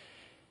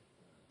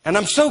 And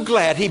I'm so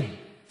glad he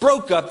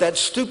broke up that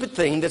stupid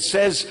thing that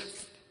says,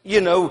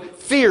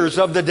 fears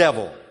of the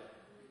devil.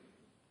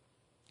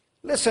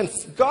 Listen,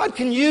 God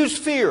can use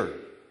fear.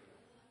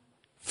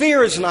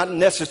 Fear is not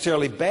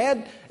necessarily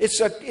bad.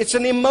 It's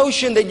an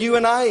emotion that you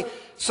and I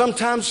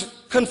sometimes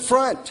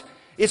confront.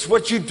 It's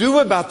what you do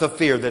about the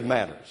fear that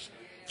matters.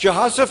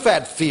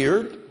 Jehoshaphat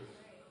feared.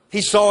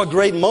 He saw a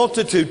great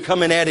multitude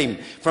coming at him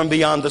from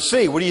beyond the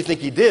sea. What do you think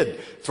he did?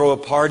 Throw a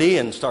party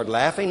and start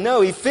laughing? No,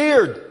 he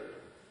feared.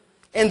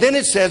 And then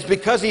it says,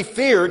 because he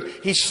feared,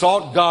 he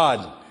sought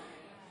God.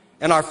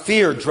 And our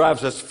fear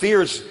drives us.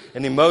 Fear is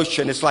an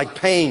emotion. It's like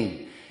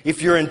pain.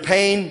 If you're in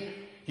pain,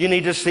 you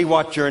need to see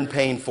what you're in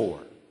pain for.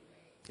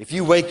 If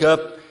you wake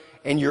up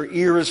and your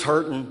ear is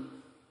hurting,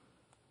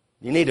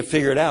 you need to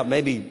figure it out.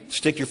 Maybe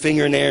stick your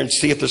finger in there and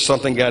see if there's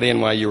something got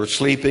in while you were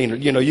sleeping.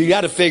 You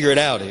got to figure it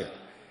out here.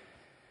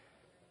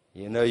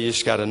 You know, you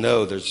just got to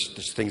know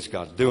there's things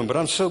God's doing. But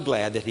I'm so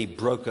glad that He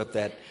broke up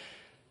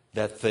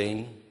that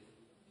thing.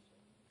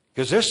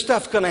 Because there's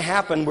stuff going to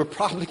happen we're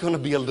probably going to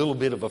be a little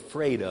bit of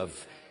afraid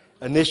of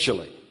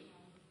initially.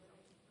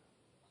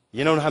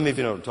 You know how many of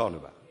you know what I'm talking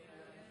about?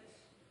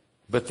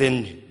 But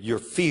then your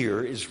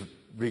fear is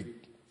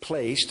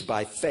replaced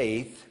by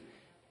faith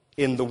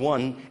in the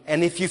one.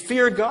 And if you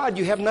fear God,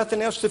 you have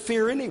nothing else to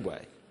fear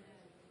anyway.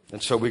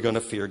 And so we're going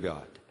to fear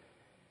God.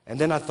 And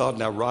then I thought,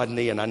 now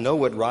Rodney, and I know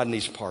what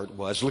Rodney's part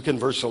was. Look in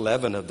verse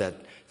 11 of that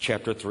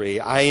chapter 3.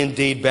 I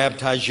indeed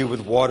baptize you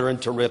with water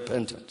unto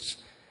repentance.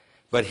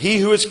 But he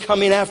who is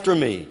coming after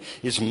me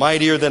is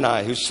mightier than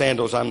I, whose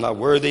sandals I'm not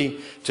worthy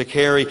to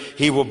carry.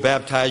 He will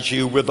baptize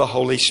you with the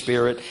Holy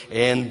Spirit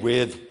and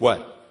with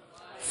what?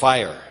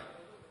 Fire.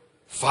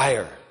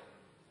 Fire.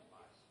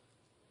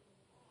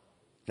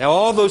 Now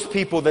all those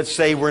people that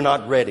say we're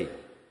not ready,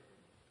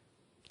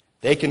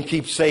 they can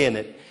keep saying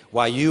it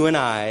while you and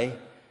I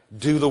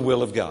do the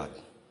will of God.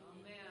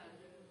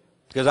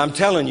 Because I'm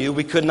telling you,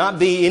 we could not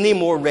be any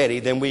more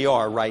ready than we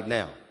are right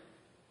now.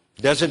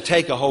 It doesn't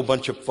take a whole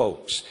bunch of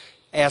folks.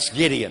 Ask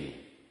Gideon.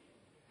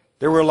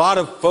 There were a lot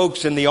of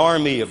folks in the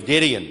army of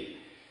Gideon.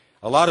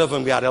 A lot of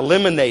them got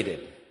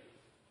eliminated.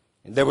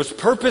 There was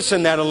purpose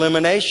in that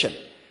elimination.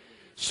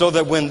 So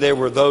that when there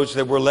were those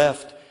that were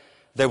left,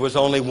 there was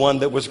only one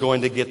that was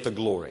going to get the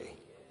glory.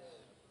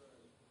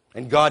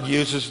 And God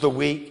uses the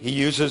weak. He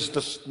uses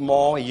the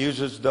small. He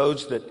uses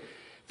those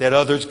that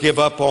others give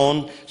up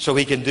on so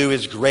He can do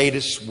His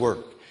greatest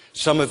work.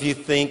 Some of you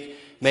think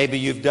maybe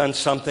you've done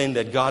something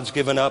that God's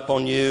given up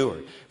on you,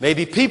 or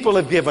maybe people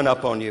have given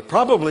up on you.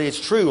 Probably it's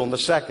true on the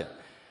second.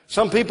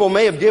 Some people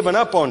may have given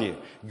up on you.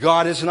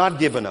 God has not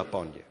given up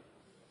on you.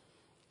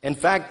 In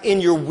fact,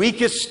 in your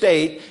weakest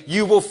state,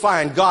 you will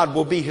find God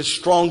will be His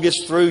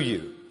strongest through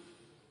you.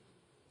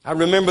 I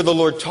remember the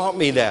Lord taught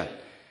me that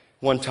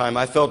one time.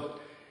 I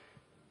felt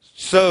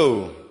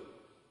so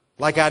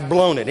like I'd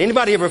blown it.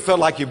 Anybody ever felt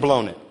like you've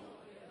blown it?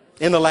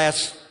 In the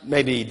last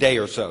maybe day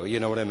or so,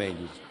 you know what I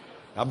mean?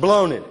 I've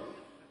blown it.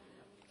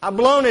 I've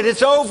blown it.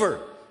 It's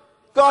over.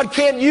 God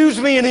can't use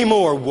me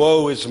anymore.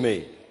 Woe is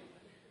me.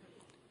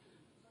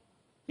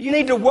 You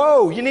need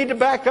to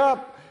back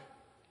up.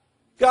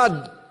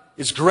 God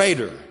is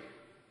greater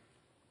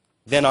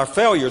than our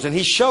failures. And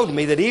He showed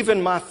me that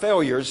even my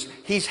failures,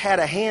 He's had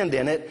a hand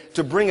in it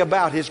to bring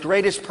about His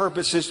greatest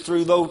purposes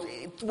through those,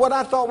 what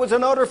I thought was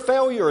an utter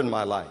failure in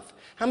my life.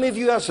 How many of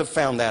you else have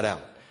found that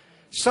out?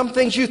 Some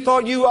things you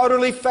thought you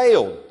utterly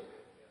failed.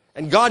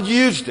 And God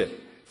used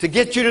it to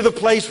get you to the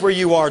place where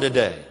you are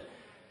today,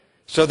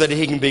 so that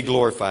He can be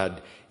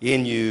glorified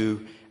in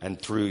you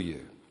and through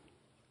you.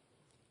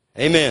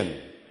 Amen.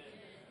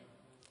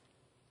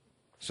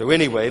 So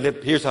anyway,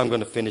 here's how I'm going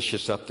to finish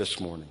this up this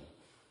morning.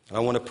 And I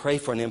want to pray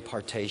for an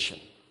impartation.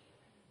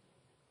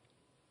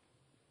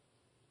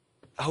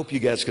 I hope you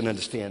guys can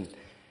understand.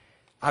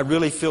 I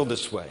really feel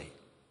this way.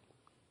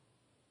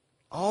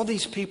 All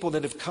these people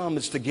that have come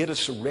is to get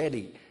us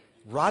ready.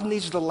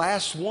 Rodney's the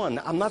last one.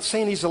 I'm not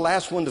saying he's the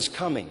last one that's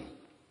coming.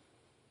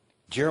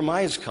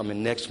 Jeremiah's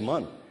coming next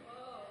month.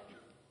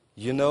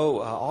 You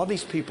know, all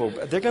these people,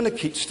 they're going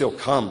to still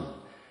come.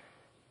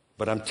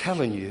 But I'm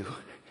telling you,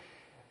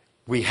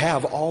 we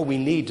have all we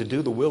need to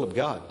do the will of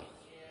God.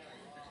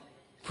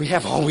 We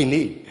have all we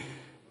need.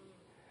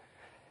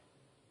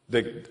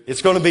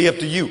 It's going to be up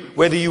to you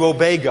whether you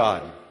obey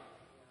God.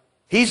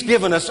 He's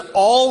given us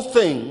all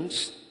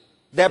things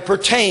that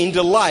pertain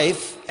to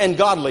life and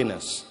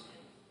godliness.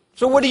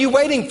 So what are you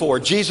waiting for?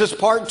 Jesus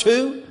Part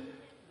 2?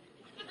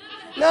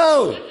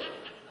 No.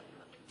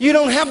 You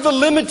don't have the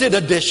limited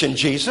edition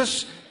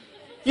Jesus.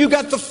 You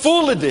got the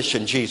full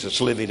edition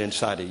Jesus living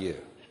inside of you.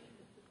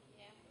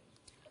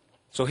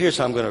 So here's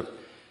how I'm going to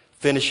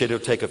finish it. It'll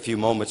take a few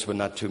moments, but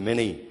not too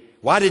many.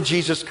 Why did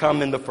Jesus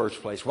come in the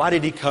first place? Why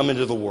did He come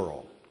into the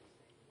world?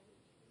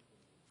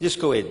 Just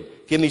go ahead.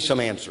 Give me some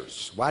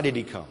answers. Why did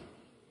He come?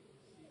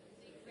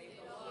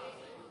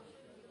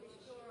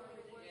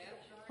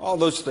 All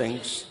those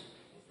things.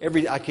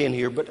 I can't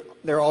hear, but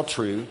they're all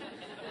true.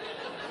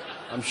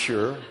 I'm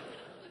sure.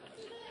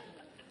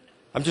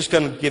 I'm just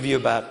going to give you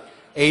about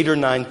 8 or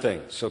 9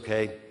 things,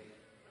 okay?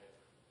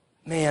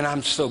 Man,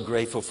 I'm so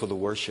grateful for the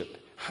worship.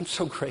 I'm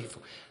so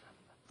grateful.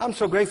 I'm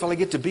so grateful I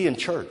get to be in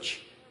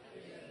church.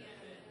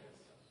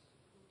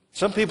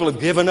 Some people have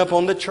given up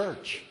on the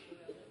church.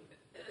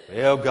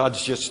 Well,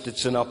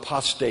 it's an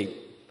apostate.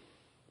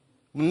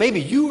 Maybe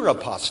you are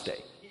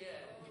apostate.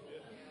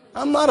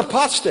 I'm not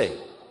apostate.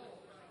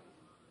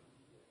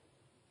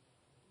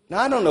 Now,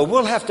 I don't know.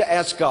 We'll have to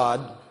ask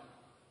God.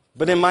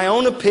 But in my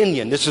own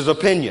opinion, this is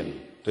opinion,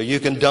 so you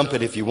can dump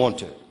it if you want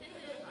to.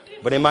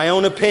 But in my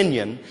own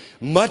opinion,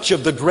 much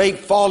of the great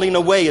falling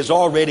away has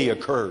already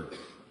occurred.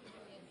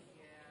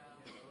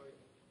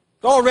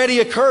 It's already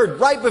occurred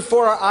right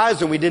before our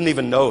eyes and we didn't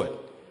even know it.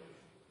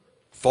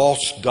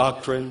 False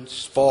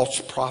doctrines, false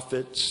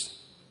prophets,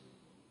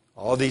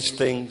 all these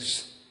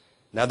things.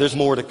 Now there's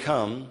more to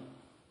come.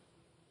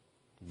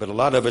 But a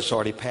lot of it's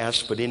already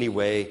passed. But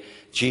anyway,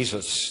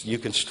 Jesus, you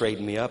can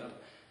straighten me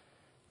up.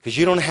 Because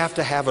you don't have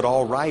to have it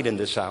all right in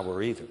this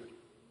hour either.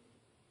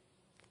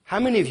 How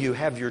many of you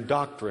have your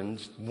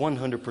doctrines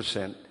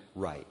 100%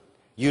 right?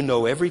 You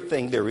know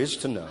everything there is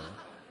to know.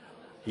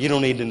 You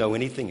don't need to know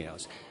anything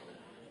else.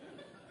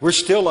 We're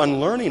still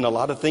unlearning a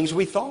lot of things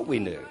we thought we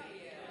knew.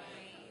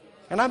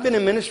 And I've been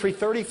in ministry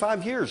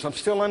 35 years. I'm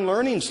still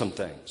unlearning some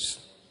things.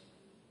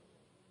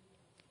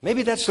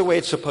 Maybe that's the way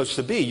it's supposed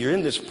to be. You're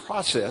in this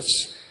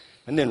process,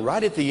 and then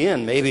right at the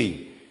end,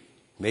 maybe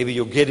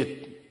you'll get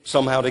it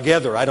somehow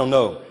together. I don't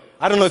know.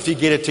 I don't know if you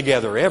get it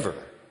together ever.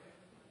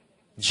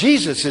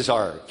 Jesus is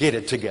our get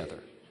it together.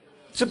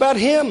 It's about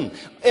Him.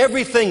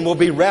 Everything will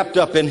be wrapped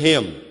up in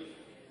Him.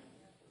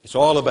 It's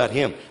all about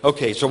Him.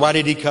 Okay, so why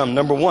did He come?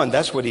 Number one,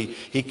 that's what He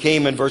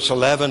came in verse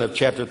 11 of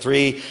chapter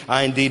 3.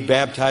 I indeed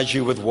baptize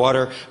you with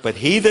water, but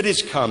He that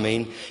is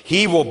coming,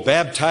 He will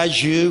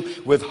baptize you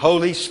with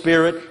Holy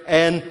Spirit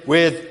and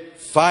with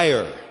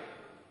fire.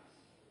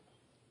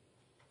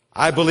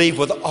 I believe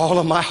with all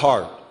of my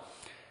heart,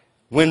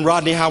 when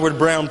Rodney Howard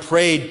Brown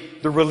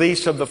prayed the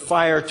release of the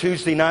fire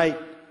Tuesday night,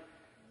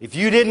 if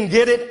you didn't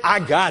get it,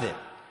 I got it.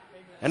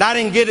 And I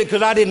didn't get it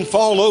because I didn't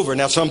fall over.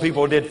 Now, some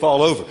people did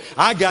fall over.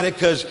 I got it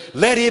because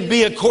let it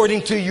be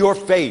according to your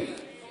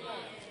faith.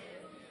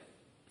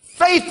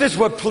 Faith is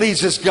what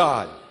pleases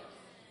God.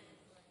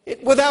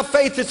 Without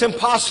faith, it's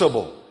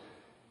impossible.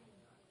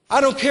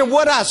 I don't care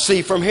what I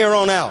see from here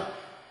on out.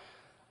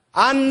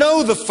 I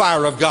know the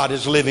fire of God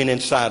is living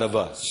inside of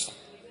us.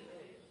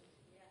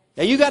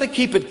 Now, you got to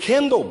keep it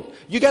kindled.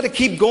 You got to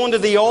keep going to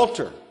the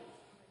altar.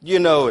 You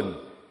know, and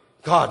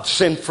God,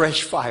 send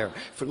fresh fire.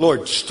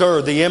 Lord,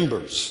 stir the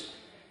embers.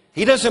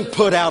 He doesn't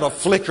put out a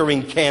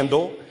flickering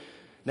candle.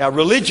 Now,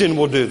 religion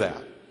will do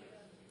that.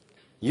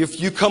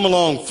 If you come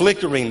along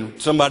flickering,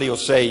 somebody will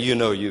say,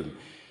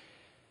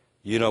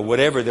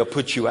 whatever, they'll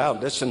put you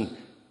out. Listen,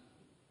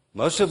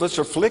 most of us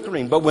are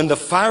flickering. But when the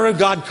fire of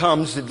God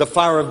comes, the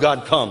fire of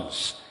God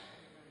comes.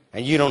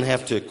 And you don't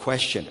have to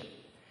question it.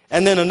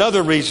 And then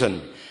another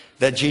reason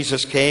that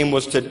Jesus came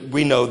was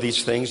we know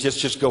these things,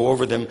 just go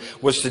over them,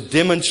 was to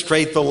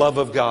demonstrate the love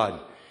of God.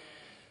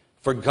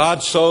 For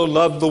God so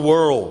loved the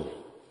world.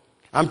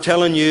 I'm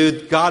telling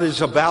you, God is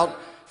about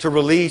to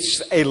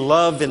release a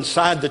love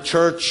inside the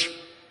church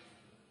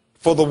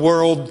for the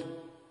world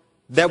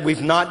that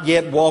we've not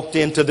yet walked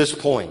into this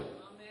point.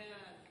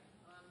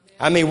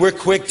 I mean, we're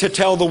quick to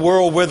tell the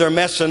world where they're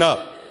messing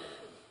up.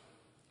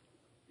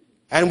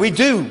 And we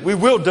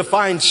will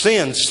define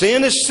sin.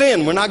 Sin is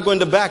sin. We're not going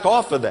to back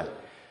off of that.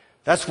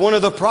 That's one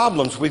of the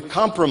problems. We've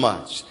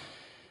compromised.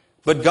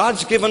 But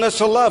God's given us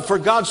a love. For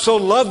God so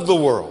loved the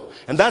world.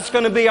 And that's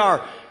going to be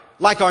our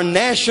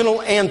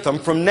national anthem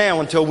from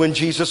now until when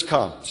Jesus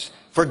comes.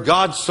 For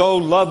God so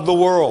loved the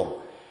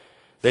world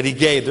that He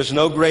gave. There's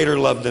no greater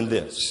love than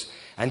this.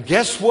 And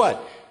guess what?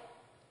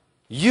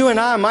 You and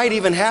I might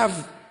even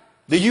have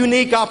the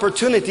unique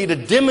opportunity to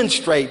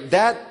demonstrate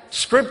that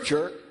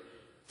scripture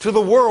to the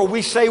world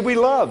we say we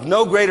love.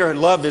 No greater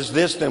love is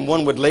this than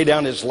one would lay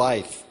down his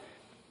life.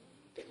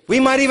 We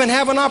might even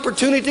have an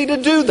opportunity to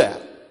do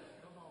that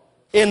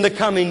in the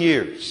coming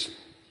years.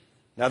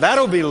 Now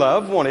that'll be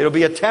love, won't it? It'll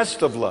be a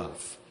test of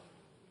love.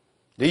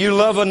 Do you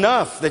love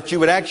enough that you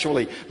would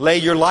actually lay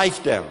your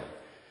life down?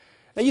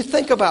 Now you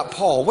think about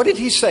Paul. What did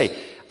he say?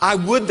 I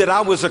would that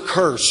I was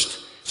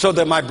accursed so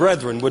that my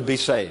brethren would be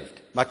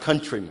saved, my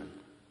countrymen.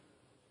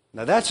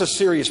 Now that's a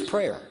serious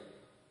prayer.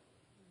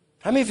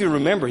 How many of you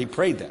remember he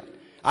prayed that?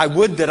 I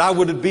would that I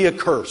would be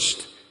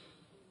accursed,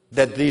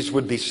 that these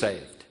would be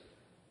saved.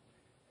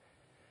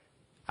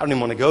 I don't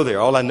even want to go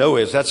there. All I know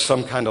is that's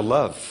some kind of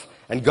love.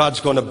 And God's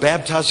going to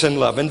baptize in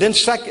love. And then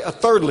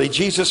thirdly,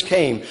 Jesus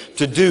came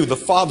to do the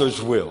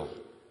Father's will.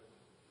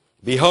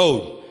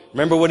 Behold,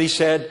 remember what He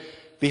said?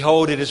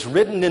 Behold, it is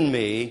written in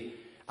me,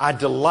 I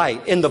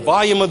delight, in the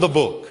volume of the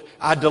book,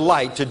 I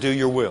delight to do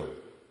your will.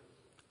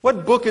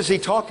 What book is He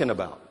talking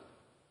about?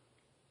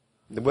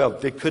 Well,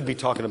 it could be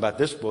talking about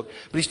this book,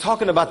 but He's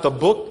talking about the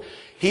book,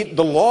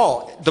 the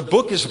law. The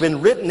book has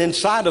been written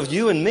inside of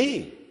you and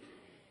me.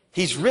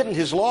 He's written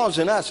His laws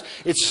in us.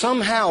 It's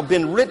somehow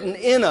been written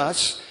in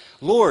us.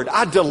 Lord,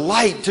 I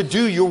delight to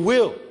do your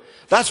will.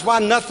 That's why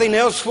nothing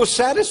else will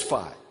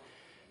satisfy.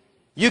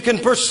 You can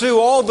pursue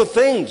all the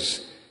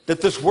things that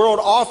this world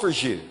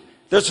offers you.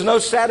 There's no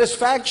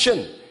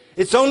satisfaction.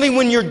 It's only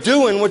when you're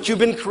doing what you've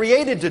been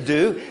created to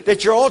do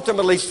that you're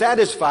ultimately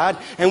satisfied.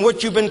 And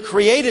what you've been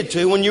created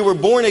to when you were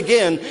born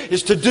again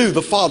is to do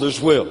the Father's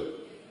will.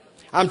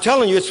 I'm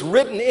telling you, it's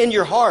written in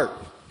your heart.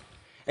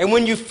 And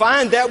when you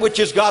find that which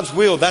is God's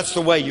will, that's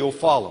the way you'll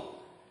follow.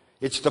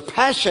 It's the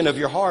passion of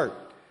your heart.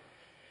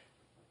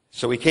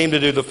 So He came to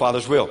do the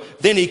Father's will.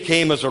 Then He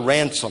came as a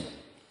ransom,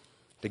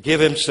 to give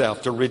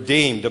Himself, to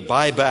redeem, to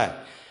buy back.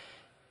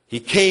 He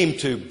came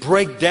to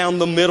break down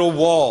the middle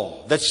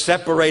wall that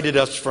separated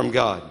us from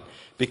God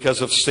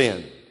because of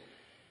sin.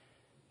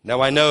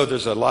 Now I know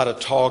there's a lot of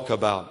talk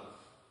about,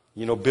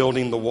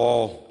 building the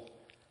wall.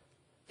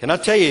 Can I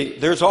tell you,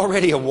 there's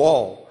already a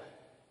wall.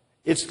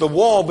 It's the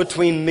wall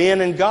between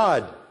men and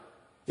God.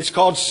 It's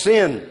called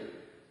sin.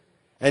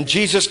 And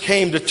Jesus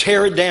came to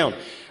tear it down.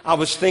 I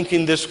was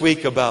thinking this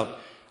week about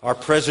our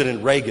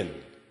President Reagan.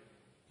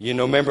 You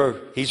know,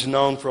 remember, he's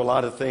known for a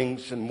lot of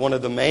things, and one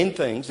of the main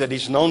things that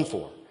he's known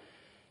for,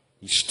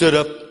 he stood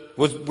up,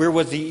 where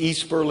was the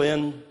East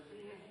Berlin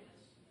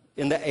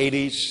in the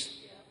 80s?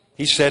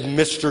 He said,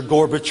 Mr.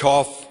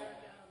 Gorbachev,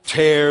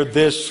 tear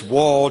this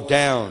wall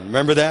down.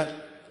 Remember that?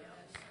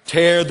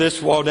 Tear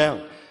this wall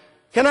down.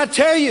 Can I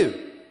tell you,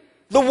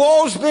 the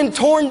wall's been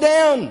torn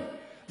down.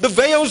 The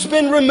veil's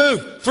been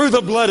removed through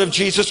the blood of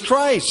Jesus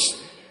Christ.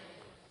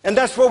 And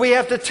that's what we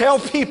have to tell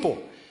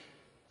people.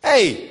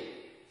 Hey,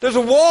 there's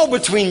a wall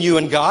between you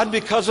and God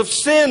because of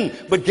sin.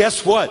 But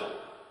guess what?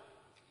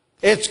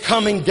 It's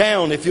coming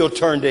down if you'll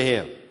turn to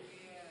Him.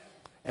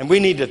 And we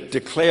need to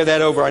declare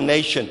that over our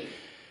nation.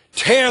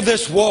 Tear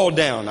this wall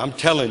down, I'm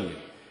telling you.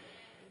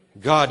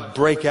 God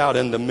break out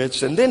in the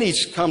midst. And then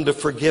He's come to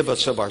forgive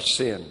us of our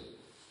sin.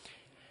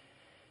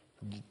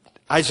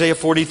 Isaiah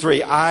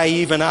 43,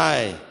 even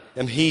I,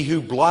 am He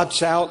who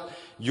blots out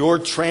your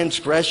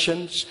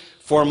transgressions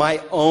for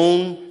my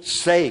own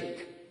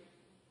sake.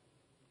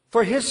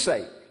 For His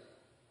sake.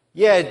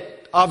 Yeah,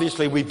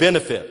 obviously we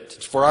benefit.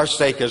 It's for our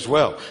sake as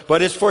well.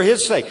 But it's for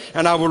His sake.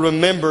 And I will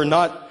remember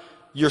not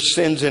your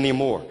sins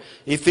anymore.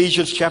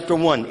 Ephesians chapter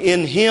 1.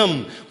 In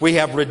Him we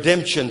have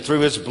redemption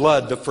through His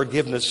blood, the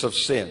forgiveness of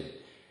sin.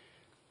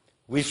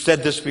 We've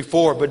said this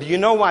before, but do you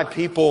know why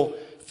people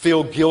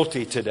feel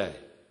guilty today?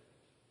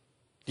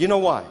 Do you know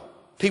why?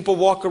 People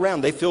walk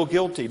around, they feel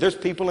guilty. There's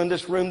people in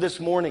this room this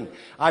morning.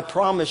 I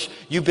promise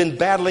you've been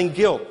battling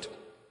guilt.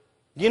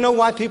 Do you know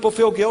why people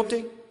feel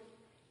guilty?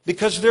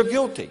 Because they're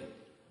guilty.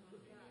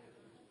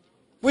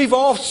 We've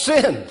all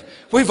sinned.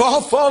 We've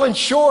all fallen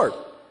short.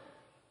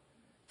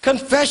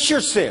 Confess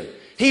your sin.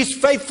 He's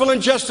faithful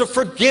and just to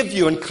forgive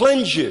you and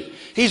cleanse you.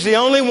 He's the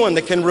only one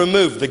that can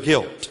remove the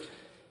guilt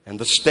and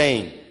the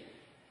stain.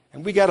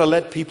 And we got to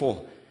let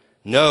people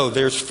know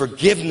there's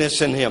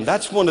forgiveness in Him.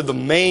 That's one of the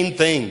main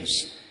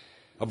things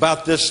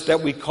about this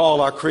that we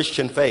call our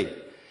Christian faith.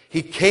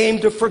 He came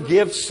to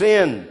forgive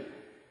sin,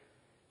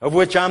 of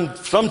which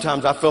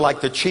sometimes I feel like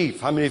the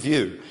chief. How many of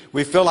you?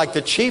 We feel like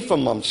the chief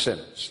among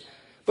sinners.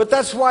 But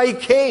that's why He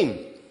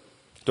came,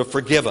 to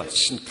forgive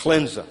us and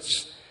cleanse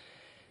us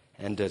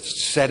and to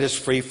set us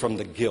free from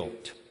the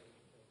guilt.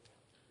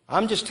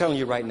 I'm just telling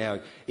you right now,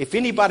 if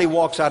anybody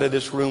walks out of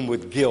this room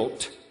with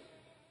guilt,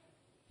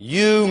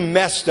 you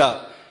messed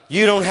up.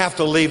 You don't have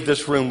to leave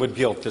this room with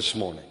guilt this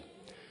morning.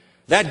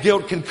 That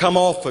guilt can come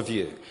off of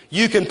you.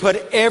 You can put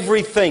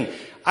everything.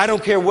 I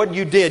don't care what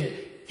you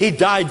did. He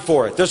died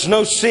for it. There's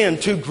no sin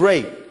too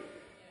great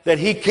that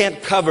He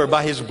can't cover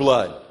by His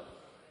blood.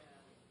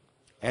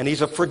 And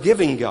He's a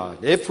forgiving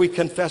God. If we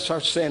confess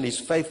our sin, He's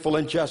faithful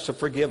and just to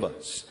forgive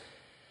us.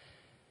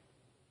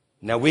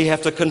 Now we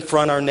have to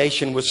confront our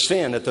nation with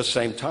sin at the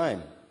same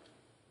time.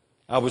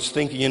 I was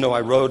thinking, I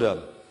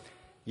wrote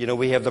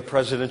we have the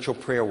Presidential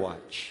Prayer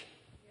Watch.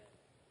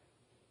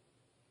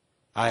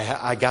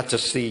 I got to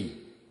see,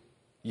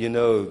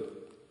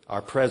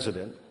 our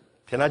president.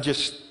 Can I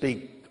just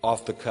speak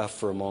off the cuff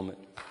for a moment?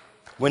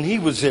 When he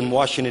was in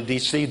Washington,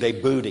 D.C., they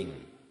booed him.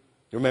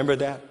 You remember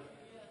that?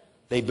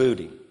 They booed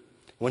him.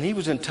 When he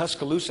was in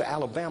Tuscaloosa,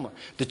 Alabama,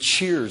 the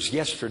cheers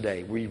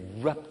yesterday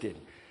erupted.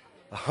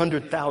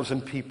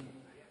 100,000 people.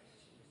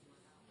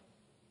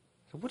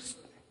 So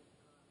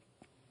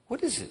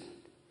what is it?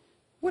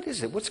 What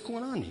is it? What's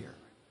going on here?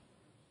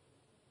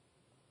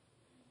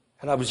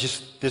 And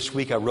this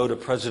week I wrote a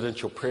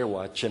Presidential Prayer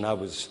Watch, and I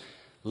was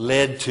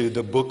led to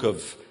the book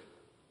of,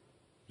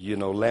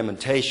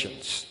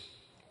 Lamentations.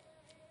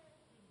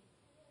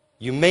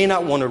 You may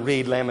not want to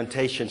read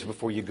Lamentations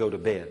before you go to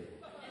bed.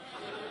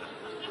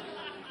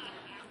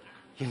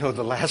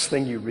 The last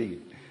thing you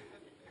read,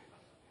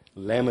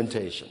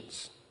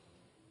 Lamentations.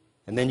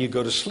 And then you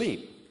go to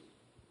sleep.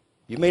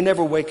 You may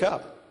never wake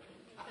up.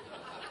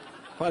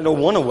 Probably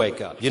don't want to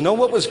wake up. You know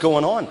what was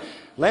going on?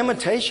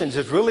 Lamentations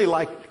is really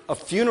like a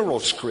funeral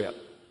script.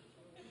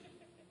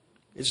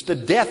 It's the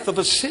death of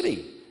a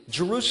city,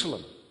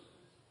 Jerusalem.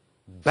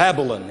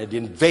 Babylon had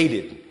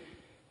invaded,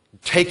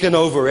 taken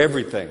over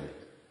everything.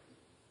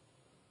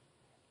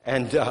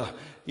 And,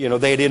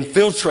 they had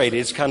infiltrated.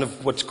 It's kind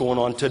of what's going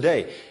on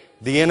today.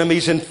 The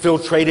enemy's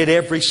infiltrated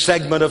every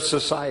segment of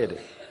society.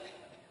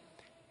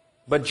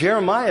 But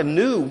Jeremiah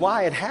knew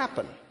why it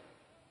happened.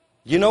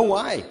 You know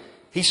why?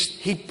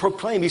 He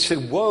proclaimed, he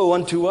said, "Woe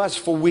unto us,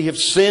 for we have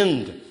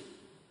sinned."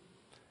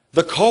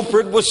 The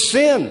culprit was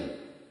sin.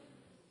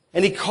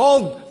 And he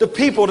called the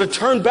people to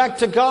turn back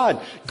to God.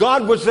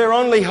 God was their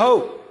only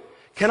hope.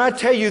 Can I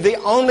tell you, the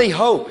only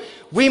hope?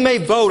 We may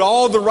vote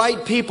all the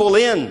right people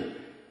in.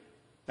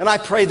 And I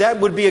pray that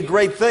would be a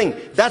great thing.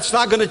 That's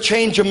not going to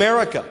change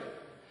America.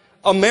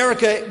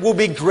 America will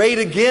be great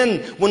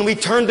again when we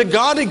turn to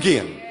God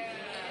again.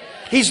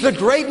 He's the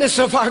greatness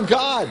of our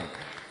God.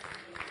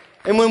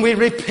 And when we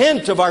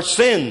repent of our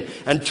sin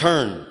and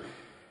turn,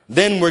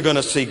 then we're going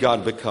to see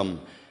God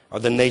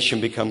the nation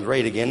become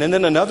great again. And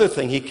then another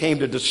thing, He came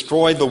to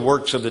destroy the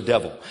works of the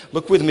devil.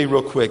 Look with me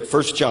real quick.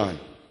 1 John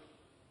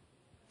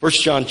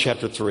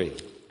chapter 3.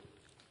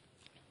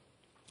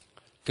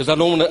 Because I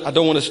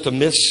don't want us to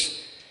miss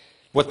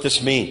what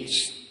this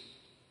means.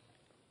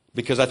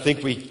 Because I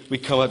think we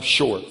come up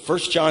short. 1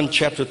 John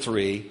chapter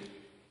 3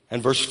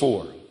 and verse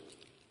 4.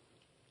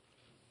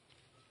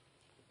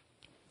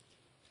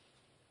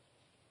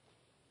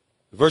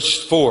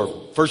 Verse 4,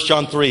 1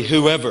 John 3,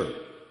 whoever.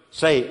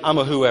 Say, I'm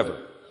a whoever.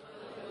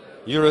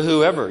 You're a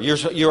whoever.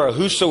 You're a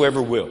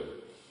whosoever will.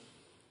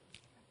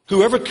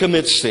 Whoever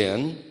commits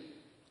sin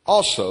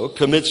also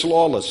commits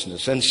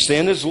lawlessness, and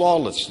sin is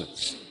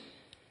lawlessness.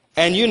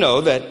 And you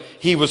know that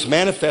he was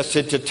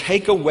manifested to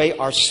take away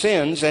our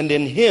sins, and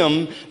in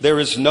him there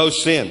is no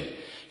sin.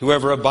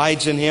 Whoever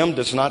abides in him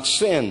does not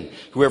sin.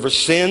 Whoever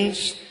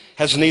sins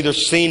has neither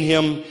seen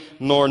him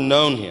nor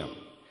known him.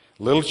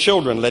 Little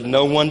children, let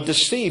no one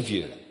deceive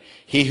you.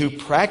 He who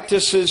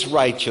practices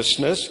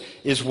righteousness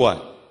is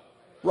what?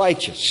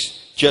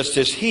 Righteous, just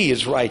as he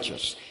is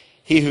righteous.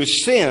 He who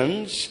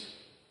sins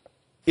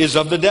is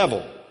of the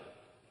devil.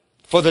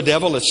 For the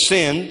devil has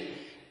sinned,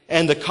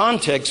 and the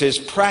context is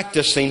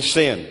practicing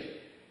sin.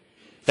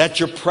 That's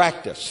your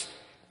practice,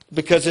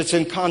 because it's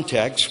in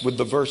context with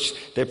the verse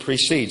that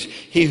precedes.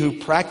 He who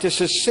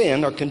practices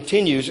sin or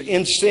continues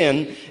in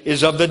sin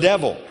is of the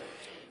devil.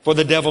 For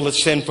the devil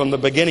has sinned from the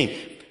beginning.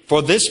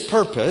 For this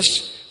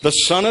purpose, the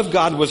Son of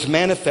God was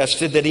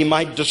manifested that he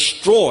might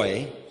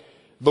destroy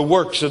the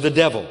works of the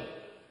devil.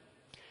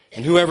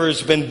 And whoever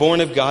has been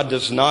born of God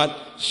does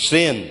not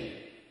sin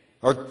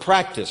or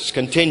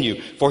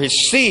continue. For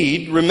his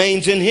seed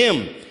remains in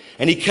him.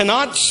 And he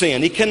cannot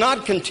sin, he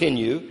cannot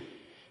continue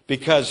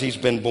because he's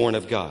been born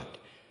of God.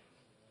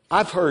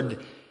 I've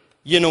heard,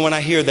 when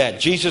I hear that,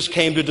 Jesus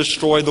came to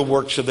destroy the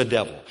works of the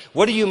devil.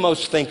 What do you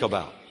most think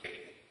about?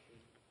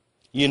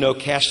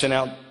 Casting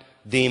out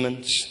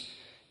demons,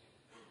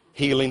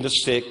 healing the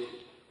sick,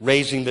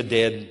 raising the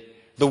dead,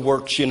 the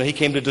works. He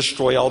came to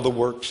destroy all the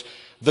works.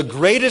 The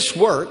greatest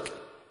work,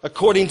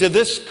 according to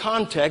this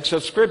context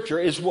of Scripture,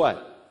 is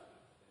what?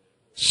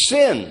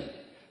 Sin.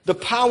 The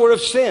power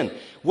of sin.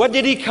 What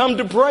did he come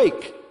to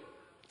break?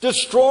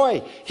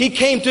 Destroy. He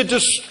came to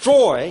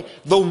destroy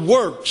the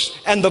works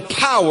and the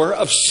power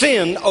of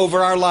sin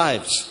over our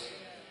lives.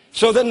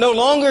 So that no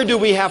longer do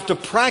we have to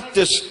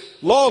practice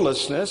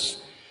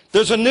lawlessness.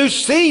 There's a new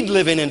seed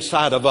living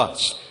inside of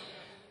us.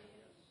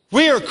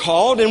 We are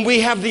called, and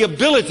we have the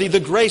ability, the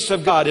grace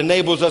of God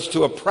enables us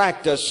to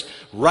practice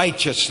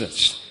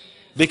righteousness.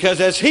 Because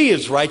as he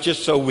is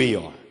righteous, so we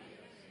are.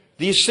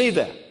 Do you see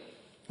that?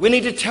 We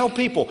need to tell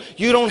people,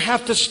 you don't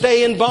have to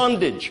stay in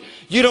bondage.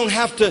 You don't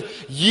have to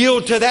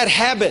yield to that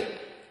habit.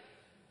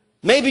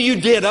 Maybe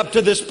you did up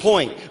to this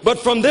point, but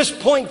from this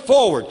point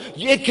forward,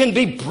 it can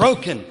be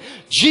broken.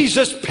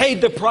 Jesus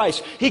paid the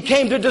price. He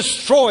came to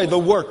destroy the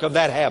work of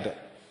that habit.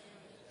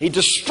 He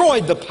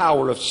destroyed the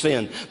power of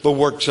sin, the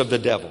works of the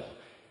devil.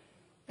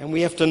 And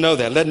we have to know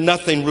that. Let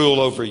nothing rule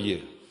over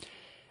you.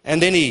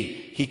 And then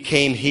he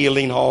came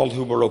healing all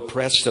who were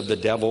oppressed of the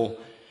devil,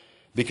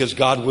 because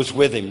God was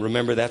with him.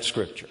 Remember that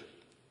scripture.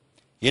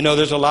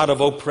 There's a lot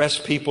of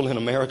oppressed people in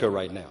America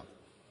right now.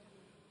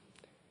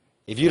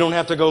 If you don't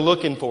have to go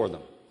looking for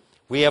them.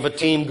 We have a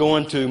team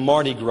going to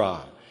Mardi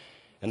Gras.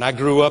 And I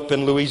grew up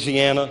in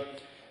Louisiana.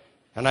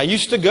 And I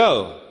used to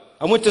go.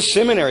 I went to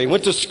seminary,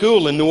 went to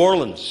school in New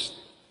Orleans.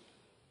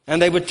 And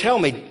they would tell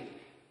me,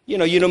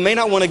 you may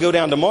not want to go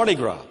down to Mardi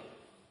Gras.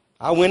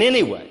 I went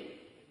anyway.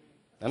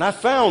 And I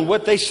found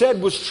what they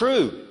said was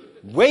true.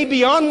 Way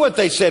beyond what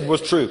they said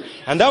was true.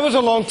 And that was a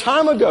long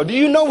time ago. Do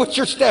you know what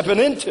you're stepping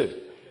into?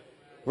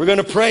 We're going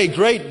to pray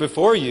great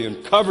before you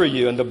and cover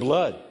you in the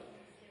blood.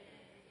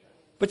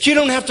 But you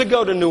don't have to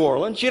go to New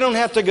Orleans. You don't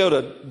have to go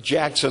to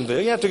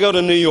Jacksonville. You have to go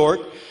to New York.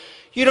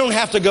 You don't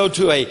have to go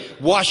to a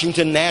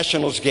Washington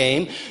Nationals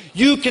game.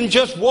 You can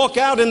just walk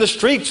out in the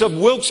streets of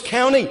Wilkes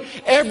County.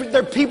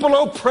 There are people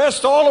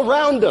oppressed all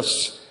around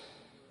us.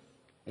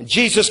 And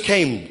Jesus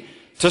came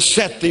to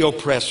set the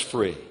oppressed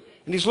free.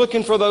 And he's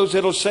looking for those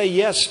that'll say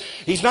yes.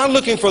 He's not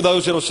looking for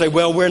those that'll say,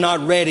 well, we're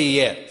not ready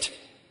yet.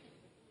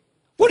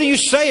 What are you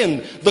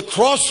saying? The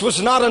cross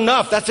was not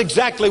enough. That's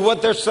exactly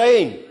what they're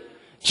saying.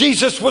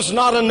 Jesus was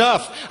not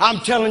enough. I'm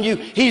telling you,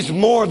 he's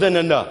more than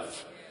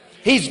enough.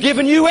 He's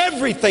given you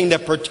everything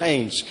that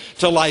pertains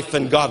to life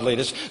and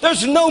godliness.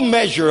 There's no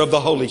measure of the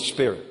Holy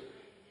Spirit.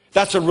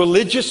 That's a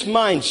religious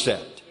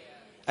mindset.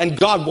 And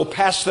God will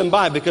pass them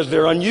by because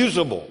they're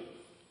unusable.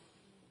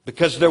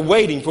 Because they're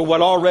waiting for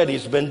what already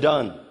has been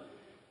done.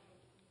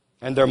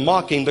 And they're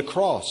mocking the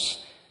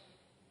cross.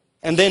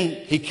 And then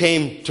he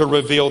came to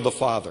reveal the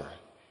Father.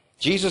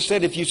 Jesus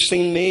said, if you've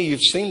seen me,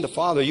 you've seen the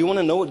Father. You want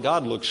to know what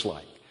God looks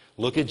like?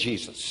 Look at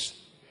Jesus.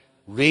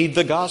 Read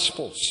the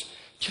Gospels.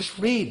 Just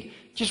read.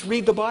 Just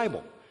read the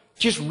Bible.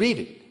 Just read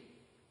it.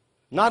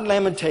 Not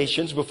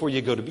Lamentations before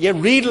you go to bed. Yeah,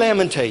 read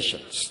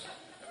Lamentations.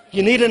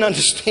 You need an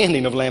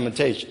understanding of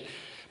Lamentations.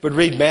 But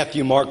read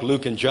Matthew, Mark,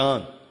 Luke, and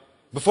John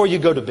before you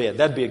go to bed.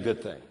 That'd be a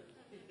good thing.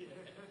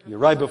 You're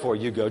right before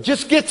you go.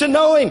 Just get to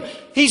know him.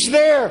 He's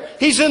there.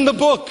 He's in the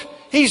book.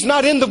 He's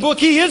not in the book.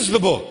 He is the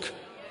book.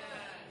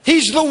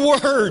 He's the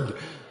Word.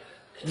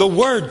 The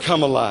Word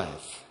come alive.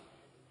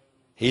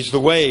 He's the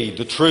way,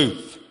 the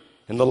truth,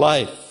 and the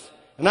life.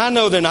 And I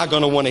know they're not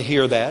going to want to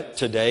hear that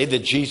today, that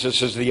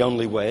Jesus is the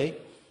only way.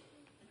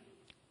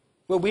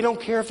 Well, we don't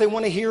care if they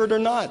want to hear it or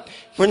not.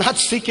 We're not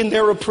seeking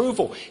their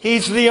approval.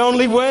 He's the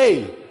only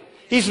way.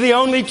 He's the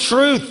only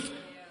truth.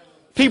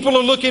 People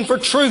are looking for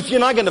truth. You're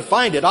not going to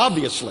find it,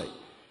 obviously.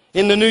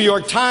 In the New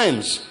York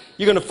Times,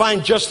 you're going to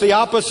find just the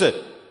opposite.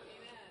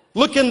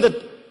 Look in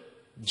the...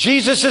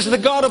 Jesus is the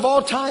God of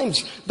all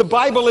times. The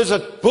Bible is a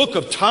book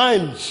of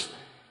times.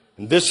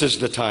 And this is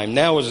the time.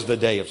 Now is the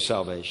day of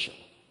salvation.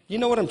 You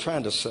know what I'm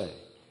trying to say?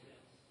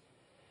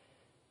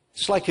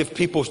 It's like if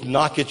people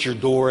knock at your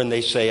door and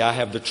they say, I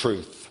have the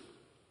truth.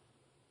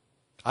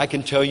 I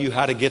can tell you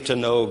how to get to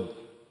know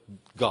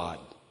God.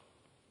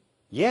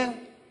 Yeah.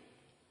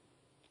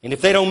 And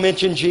if they don't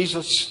mention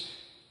Jesus,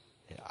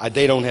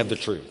 they don't have the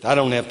truth. I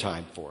don't have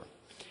time for it.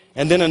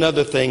 And then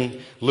another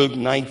thing, Luke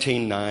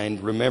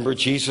 19:9. Remember,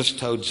 Jesus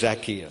told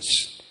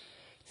Zacchaeus,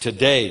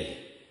 today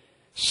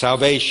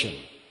salvation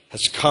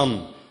has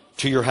come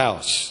to your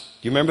house.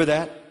 Do you remember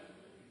that?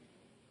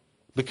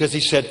 Because he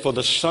said, for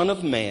the Son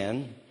of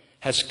Man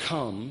has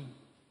come,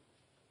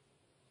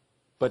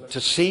 but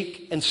to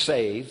seek and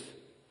save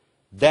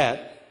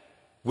that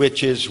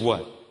which is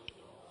what?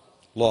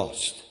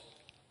 Lost.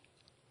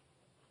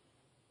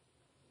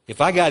 If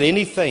I got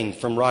anything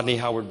from Rodney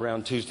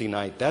Howard-Browne Tuesday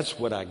night, that's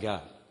what I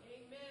got.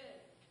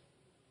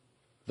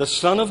 The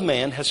Son of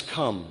Man has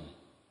come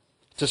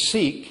to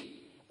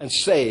seek and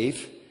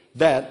save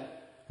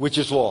that which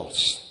is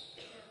lost.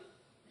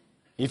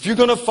 If you're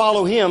going to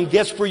follow Him,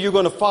 guess where you're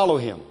going to follow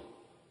Him?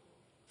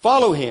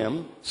 Follow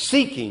Him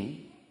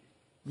seeking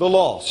the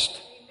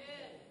lost.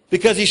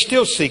 Because He's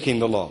still seeking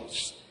the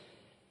lost.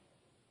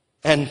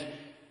 And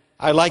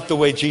I like the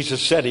way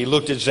Jesus said, He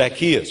looked at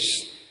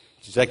Zacchaeus.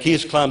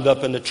 Zacchaeus climbed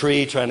up in the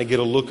tree trying to get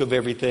a look of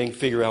everything,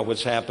 figure out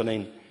what's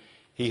happening.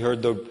 He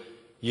heard the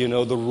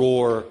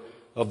roar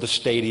of the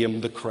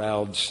stadium, the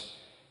crowds.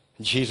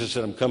 And Jesus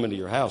said, I'm coming to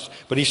your house.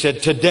 But He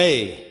said,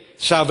 today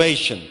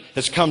salvation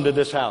has come to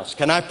this house.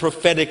 Can I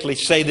prophetically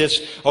say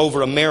this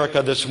over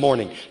America this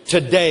morning?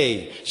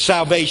 Today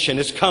salvation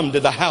has come to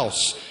the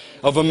house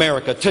of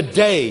America.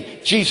 Today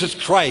Jesus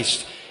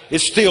Christ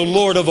is still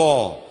Lord of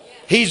all.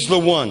 He's the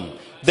one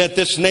that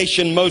this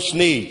nation most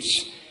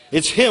needs.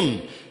 It's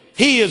Him.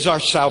 He is our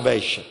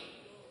salvation.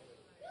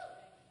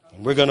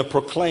 And we're going to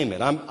proclaim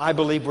it. I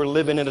believe we're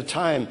living in a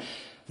time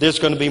there's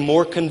going to be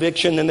more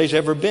conviction than there's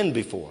ever been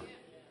before.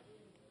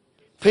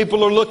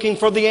 People are looking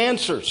for the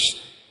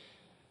answers.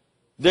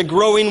 They're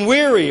growing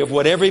weary of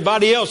what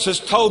everybody else has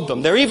told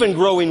them. They're even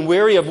growing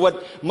weary of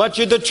what much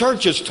of the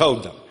church has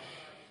told them.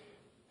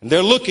 And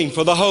they're looking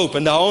for the hope,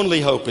 and the only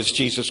hope is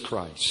Jesus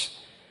Christ.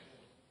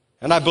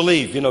 And I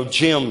believe,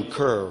 Jim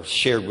Kerr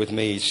shared with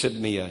me, he sent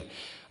me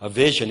a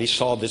vision. He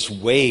saw this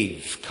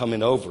wave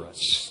coming over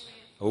us,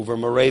 over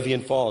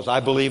Moravian Falls.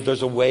 I believe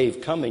there's a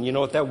wave coming. You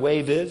know what that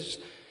wave is?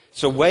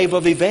 It's a wave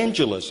of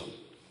evangelism.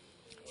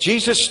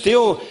 Jesus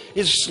still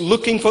is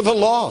looking for the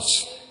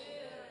lost.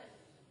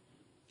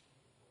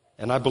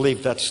 And I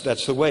believe that's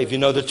the wave.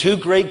 The two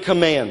great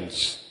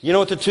commands. You know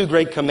what the two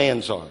great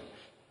commands are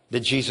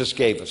that Jesus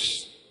gave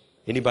us?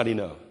 Anybody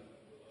know?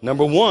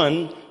 Number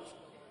one,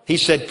 He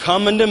said,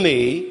 come unto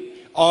me,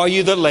 all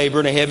you that labor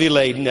and are heavy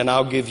laden, and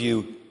I'll give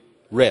you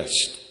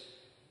rest.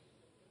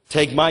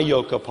 Take my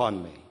yoke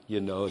upon me.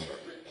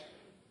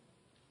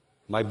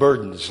 My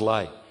burden is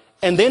light.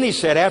 And then He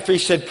said, after He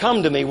said,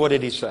 come to me, what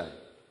did He say?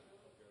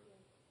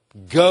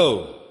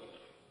 Go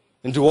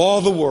into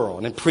all the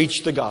world and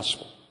preach the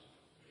gospel.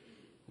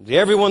 To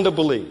everyone that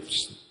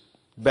believes,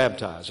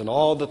 baptize, and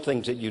all the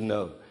things that you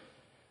know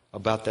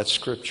about that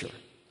scripture.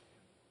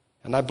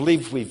 And I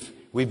believe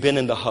we've been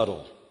in the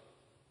huddle.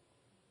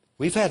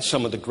 We've had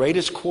some of the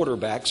greatest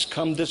quarterbacks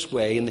come this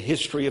way in the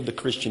history of the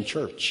Christian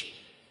church.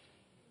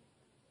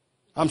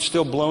 I'm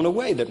still blown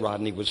away that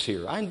Rodney was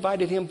here. I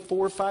invited him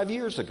 4 or 5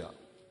 years ago.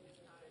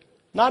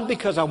 Not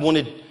because I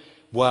wanted,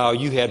 wow,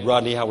 you had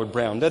Rodney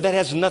Howard-Browne. That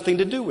has nothing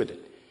to do with it.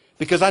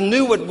 Because I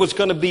knew what was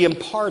going to be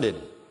imparted.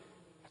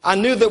 I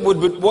knew that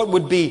what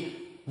would be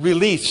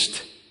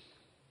released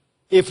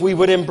if we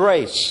would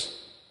embrace.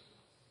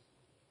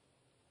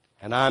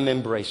 And I'm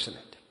embracing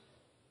it.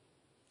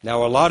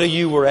 Now, a lot of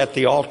you were at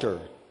the altar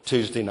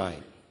Tuesday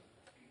night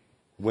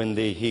when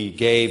he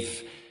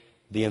gave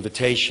the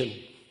invitation.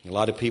 A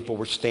lot of people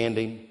were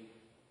standing.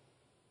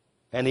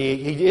 And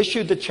he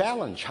issued the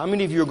challenge. How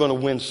many of you are going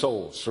to win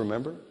souls,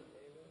 remember?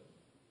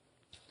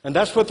 And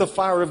that's what the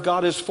fire of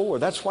God is for.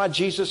 That's why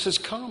Jesus has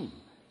come.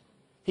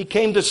 He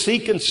came to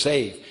seek and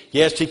save.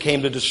 Yes, He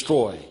came to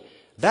destroy.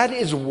 That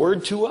is a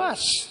word to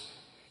us.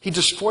 He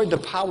destroyed the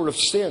power of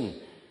sin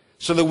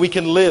so that we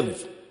can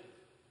live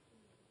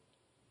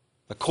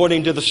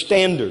according to the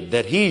standard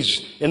that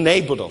He's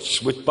enabled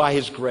us with by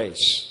His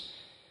grace.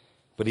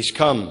 But He's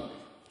come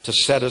to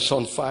set us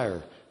on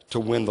fire to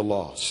win the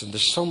lost. And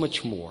there's so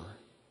much more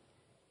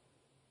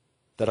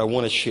that I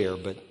want to share,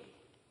 but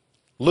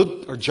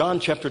John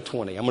chapter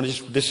 20.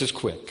 This is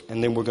quick,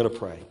 and then we're going to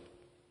pray.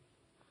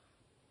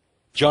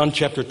 John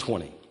chapter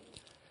 20.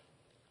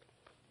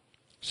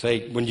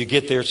 Say, when you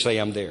get there, say,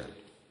 I'm there.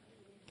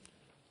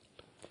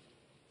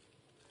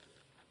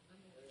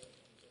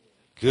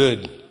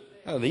 Good.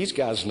 Oh, these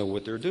guys know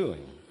what they're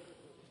doing.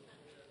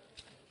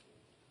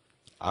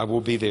 I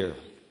will be there.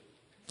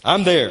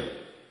 I'm there.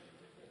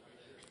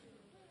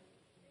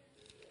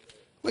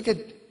 Look at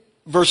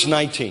verse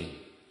 19.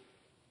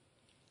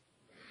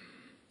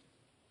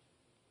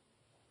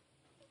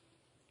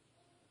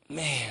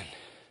 Man,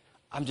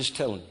 I'm just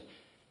telling you.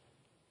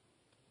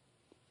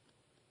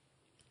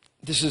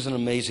 This is an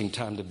amazing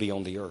time to be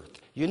on the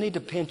earth. You need to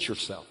pinch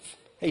yourself.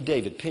 Hey,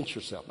 David, pinch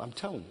yourself. I'm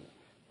telling you.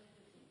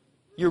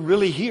 You're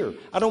really here.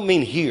 I don't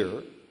mean here.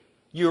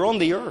 You're on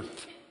the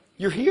earth.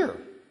 You're here.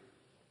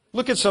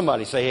 Look at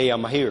somebody. Say, hey,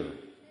 I'm here.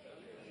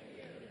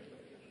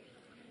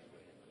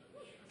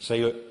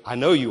 Say, I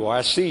know you are.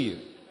 I see you.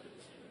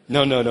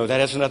 No. That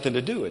has nothing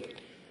to do with it.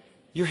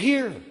 You're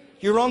here.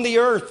 You're on the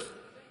earth.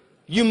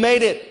 You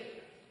made it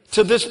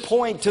to this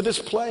point, to this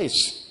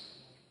place.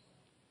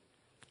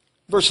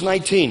 Verse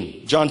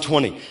 19, John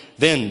 20.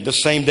 Then the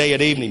same day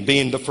at evening,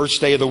 being the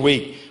first day of the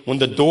week, when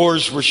the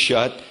doors were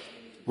shut,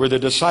 where the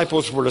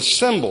disciples were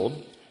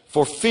assembled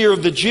for fear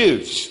of the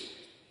Jews.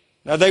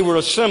 Now they were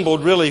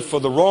assembled really for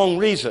the wrong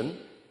reason,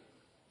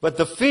 but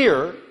the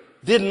fear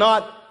did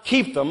not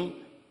keep them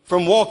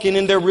from walking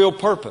in their real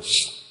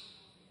purpose.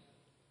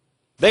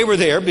 They were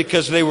there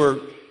because they were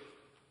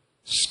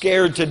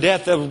scared to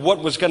death of what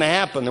was going to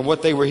happen and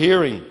what they were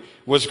hearing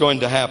was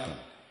going to happen.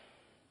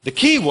 The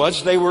key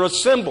was they were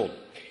assembled.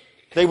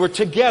 They were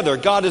together.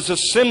 God is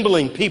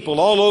assembling people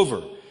all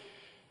over.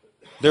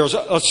 There's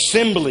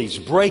assemblies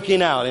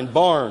breaking out in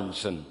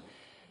barns and,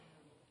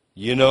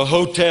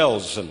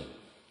 hotels and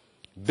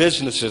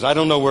businesses. I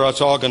don't know where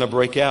it's all going to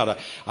break out.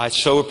 I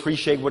so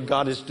appreciate what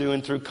God is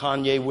doing through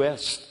Kanye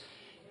West.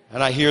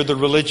 And I hear the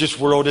religious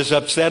world is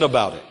upset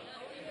about it.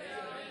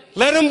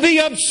 Let them be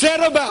upset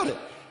about it.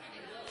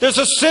 There's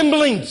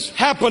assemblings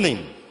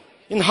happening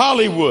in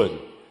Hollywood.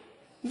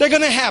 They're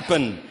going to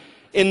happen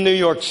in New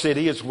York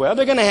City as well.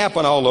 They're going to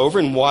happen all over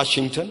in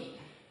Washington.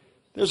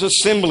 There's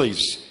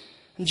assemblies.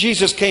 And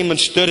Jesus came and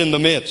stood in the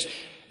midst.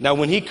 Now,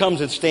 when he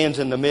comes and stands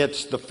in the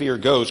midst, the fear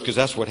goes, because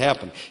that's what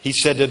happened. He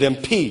said to them,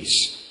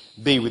 peace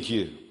be with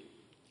you.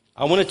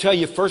 I want to tell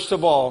you, first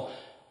of all,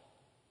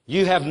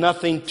 you have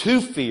nothing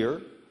to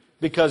fear,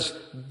 because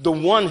the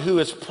one who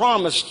has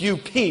promised you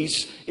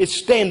peace is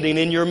standing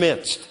in your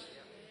midst.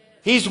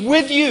 He's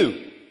with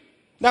you.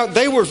 Now,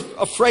 they were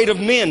afraid of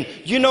men.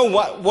 You know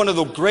what? One of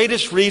the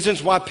greatest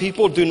reasons why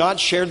people do not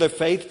share their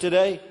faith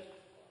today?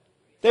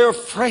 They're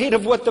afraid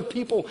of what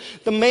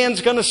the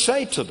man's going to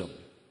say to them.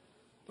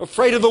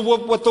 Afraid of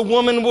what the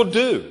woman will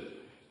do.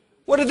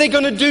 What are they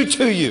going to do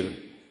to you?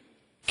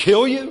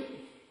 Kill you?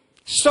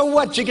 So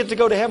what? You get to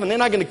go to heaven. They're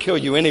not going to kill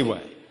you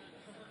anyway.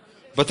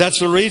 But that's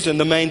the reason.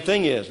 The main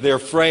thing is they're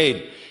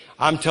afraid.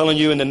 I'm telling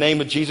you, in the name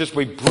of Jesus,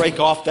 we break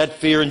off that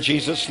fear in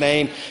Jesus'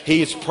 name. He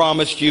has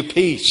promised you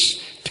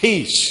peace.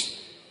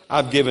 Peace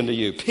I've given to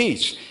you.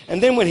 Peace.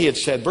 And then when he had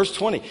said, verse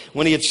 20,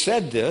 when he had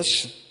said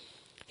this,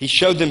 he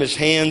showed them his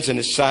hands and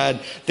his side.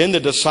 Then the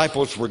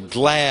disciples were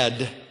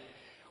glad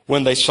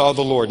when they saw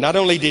the Lord. Not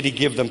only did he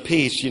give them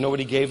peace, you know what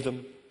he gave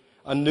them?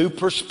 A new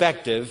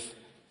perspective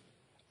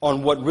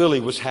on what really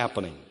was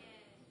happening.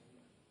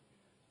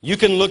 You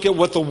can look at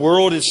what the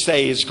world is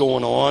saying is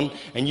going on,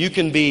 and you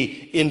can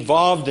be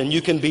involved and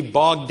you can be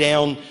bogged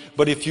down.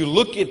 But if you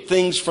look at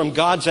things from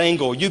God's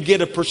angle, you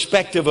get a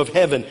perspective of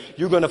heaven.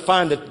 You're going to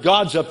find that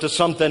God's up to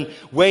something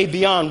way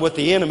beyond what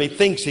the enemy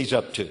thinks he's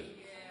up to.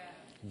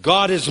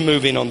 God is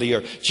moving on the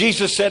earth.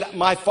 Jesus said,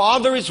 my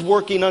Father is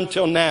working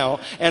until now,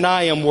 and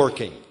I am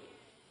working.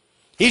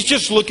 He's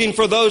just looking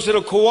for those that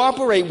will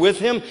cooperate with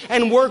him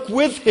and work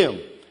with him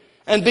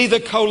and be the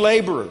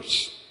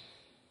co-laborers.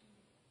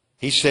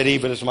 He said,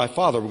 even as my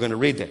Father. We're going to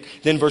read that.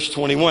 Then verse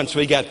 21. So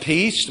he got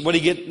peace. What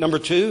did he get? Number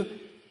 2?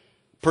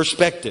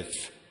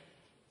 Perspective.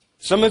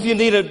 Some of you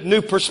need a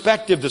new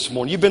perspective this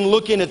morning. You've been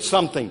looking at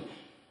something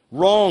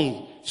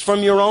wrong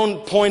from your own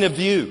point of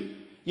view.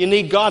 You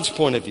need God's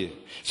point of view.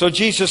 So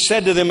Jesus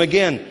said to them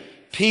again,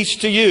 peace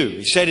to you.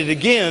 He said it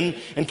again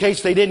in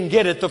case they didn't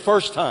get it the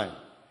first time.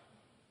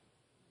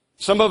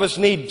 Some of us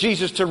need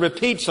Jesus to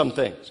repeat some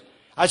things.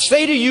 I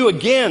say to you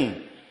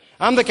again.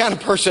 I'm the kind of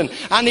person,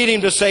 I need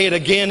him to say it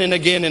again and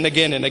again and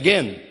again and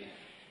again.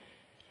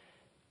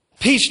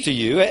 Peace to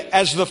you.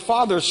 As the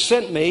Father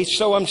sent me,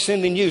 so I'm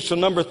sending you. So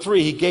number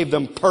 3, he gave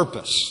them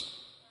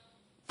purpose.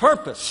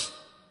 Purpose.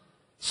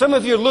 Some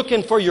of you are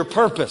looking for your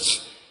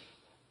purpose.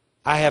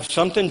 I have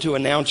something to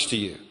announce to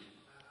you.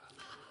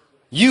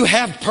 You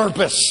have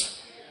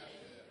purpose.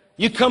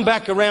 You come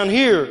back around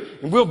here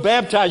and we'll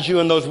baptize you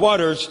in those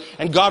waters,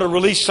 and God will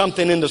release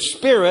something in the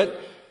Spirit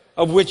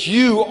of which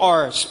you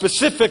are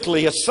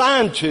specifically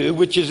assigned to,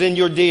 which is in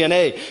your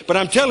DNA. But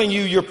I'm telling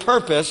you, your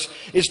purpose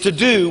is to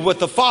do what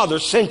the Father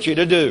sent you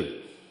to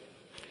do.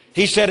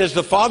 He said, as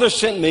the Father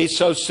sent me,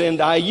 so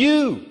send I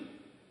you.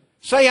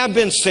 Say, I've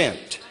been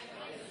sent.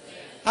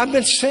 I've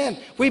been sent.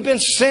 We've been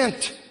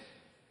sent.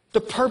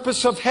 The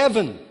purpose of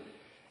heaven.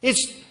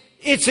 It's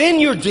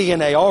in your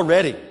DNA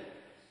already.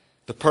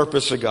 The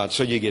purpose of God.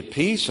 So you get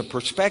peace, a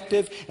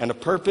perspective, and a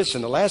purpose.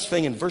 And the last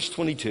thing in verse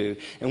 22,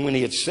 and when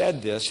he had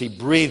said this, he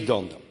breathed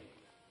on them.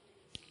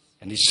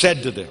 And he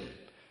said to them,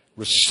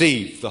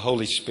 receive the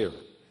Holy Spirit.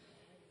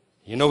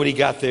 You know what he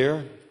got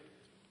there?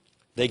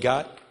 They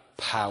got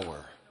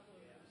power.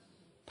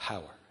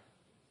 Power.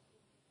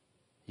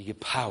 You get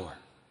power.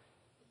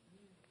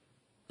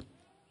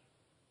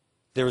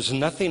 There is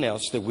nothing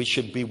else that we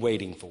should be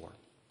waiting for.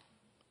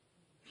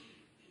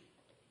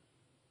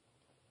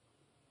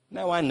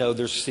 Now, I know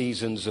there's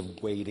seasons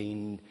of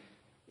waiting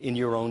in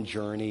your own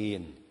journey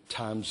and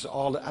times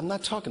all. I'm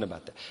not talking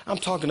about that. I'm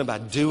talking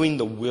about doing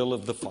the will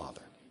of the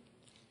Father.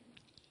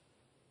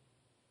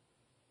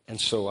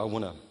 And so I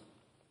want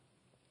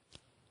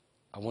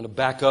to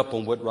back up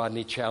on what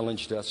Rodney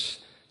challenged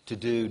us to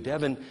do.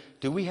 Devin,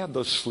 do we have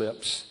those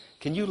slips?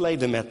 Can you lay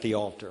them at the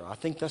altar? I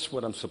think that's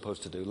what I'm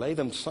supposed to do. Lay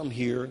them some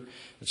here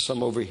and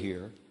some over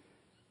here.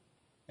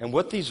 And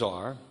what these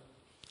are,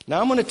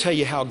 now I'm going to tell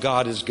you how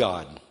God is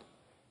God.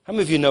 How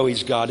many of you know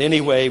He's God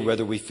anyway,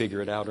 whether we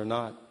figure it out or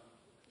not?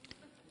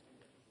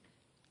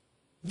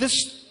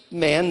 This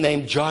man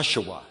named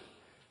Joshua.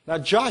 Now,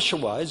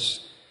 Joshua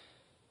is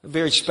a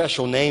very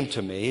special name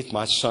to me. It's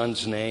my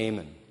son's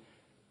name,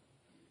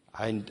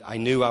 and I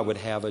knew I would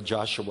have a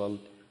Joshua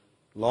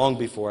long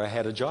before I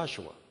had a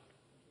Joshua.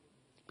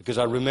 Because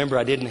I remember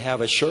I didn't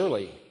have a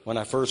Shirley when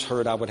I first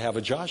heard I would have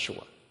a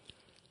Joshua.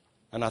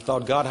 And I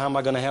thought, God, how am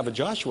I going to have a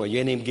Joshua? You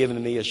ain't even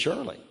given me a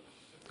Shirley.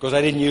 Because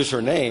I didn't use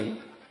her name.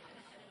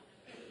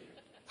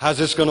 How's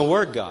this going to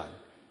work, God?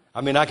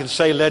 I mean, I can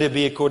say, let it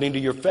be according to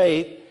your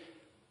faith,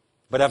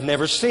 but I've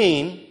never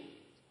seen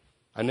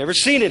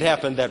it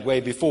happen that way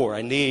before.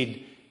 I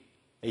need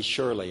a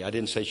Shirley. I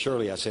didn't say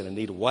Shirley, I said I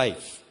need a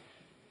wife.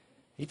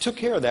 He took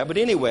care of that. But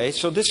anyway,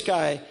 so this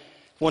guy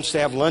wants to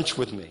have lunch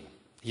with me.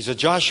 He's a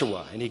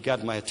Joshua, and he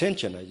got my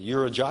attention.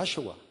 You're a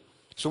Joshua.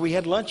 So we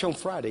had lunch on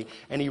Friday,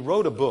 and he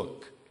wrote a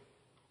book.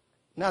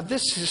 Now,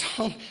 this is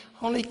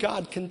only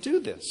God can do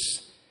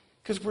this,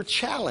 because we're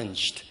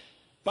challenged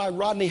by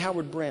Rodney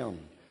Howard-Browne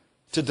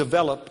to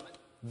develop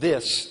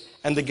this.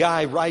 And the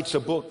guy writes a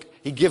book.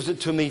 He gives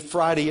it to me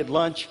Friday at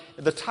lunch.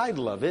 The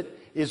title of it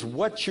is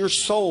What's Your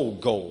Soul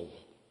Goal?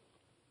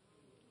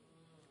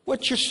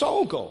 What's your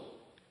soul goal?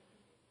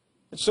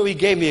 And so he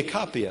gave me a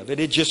copy of it.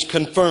 It just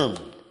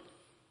confirmed.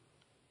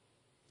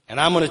 And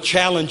I'm going to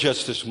challenge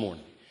us this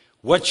morning.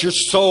 What's your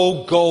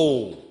soul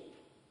goal?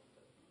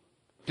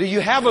 Do you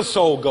have a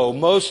soul goal?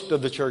 Most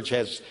of the church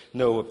has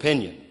no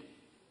opinion.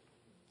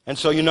 And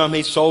so you know how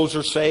many souls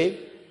are saved?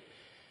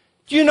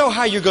 Do you know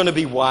how you're going to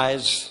be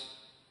wise?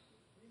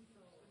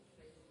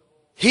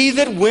 He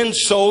that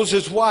wins souls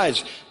is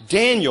wise.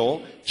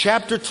 Daniel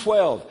chapter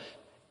 12.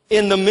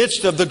 In the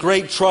midst of the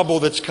great trouble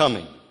that's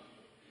coming,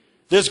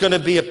 there's going to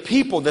be a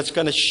people that's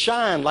going to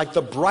shine like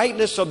the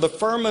brightness of the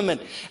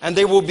firmament, and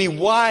they will be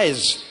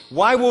wise.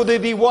 Why will they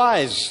be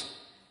wise?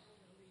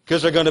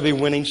 Because they're going to be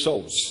winning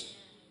souls.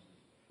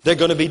 They're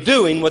going to be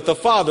doing what the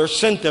Father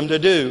sent them to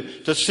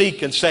do, to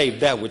seek and save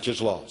that which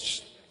is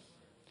lost.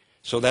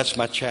 So that's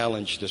my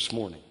challenge this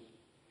morning.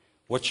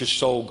 What's your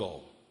soul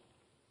goal?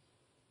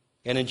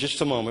 And in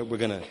just a moment, we're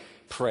going to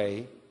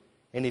pray.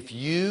 And if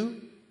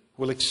you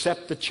will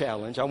accept the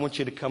challenge, I want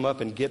you to come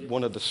up and get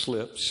one of the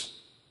slips.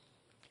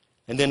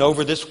 And then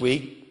over this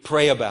week,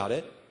 pray about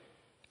it.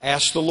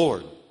 Ask the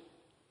Lord,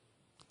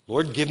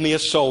 Lord, give me a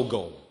soul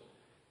goal.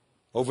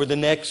 Over the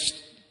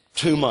next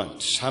 2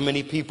 months, how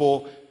many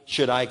people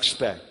should I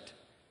expect?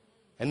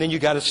 And then you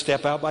got to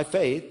step out by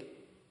faith.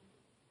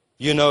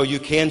 You know, you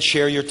can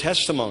share your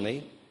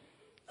testimony.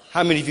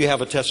 How many of you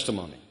have a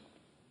testimony?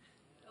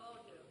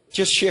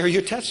 Just share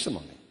your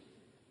testimony.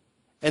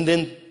 And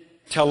then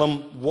tell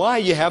them why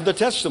you have the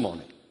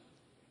testimony.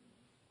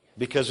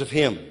 Because of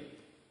Him.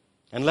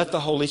 And let the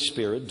Holy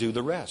Spirit do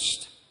the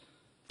rest.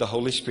 The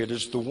Holy Spirit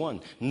is the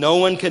one. No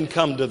one can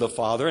come to the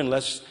Father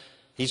unless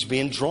He's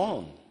being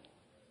drawn.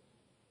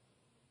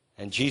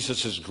 And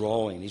Jesus is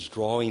drawing. He's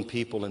drawing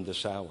people in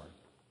this hour.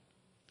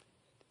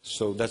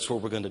 So that's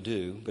what we're going to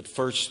do. But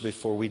first,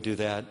 before we do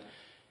that,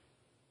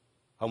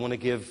 I want to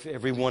give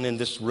everyone in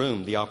this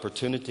room the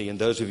opportunity, and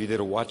those of you that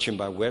are watching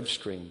by web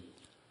stream,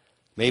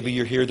 maybe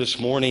you're here this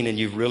morning and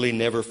you've really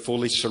never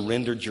fully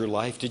surrendered your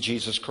life to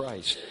Jesus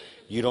Christ.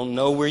 You don't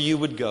know where you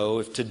would go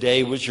if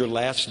today was your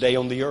last day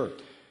on the earth.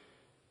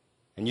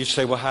 And you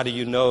say, well, how do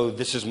you know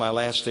this is my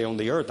last day on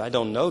the earth? I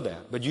don't know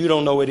that, but you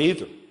don't know it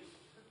either.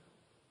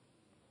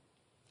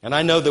 And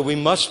I know that we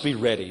must be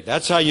ready.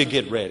 That's how you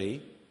get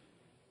ready.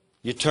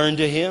 You turn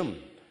to Him.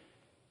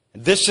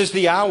 This is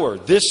the hour.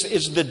 This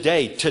is the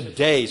day.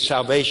 Today,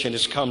 salvation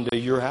has come to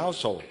your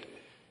household.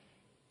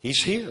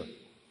 He's here.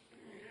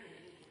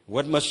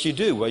 What must you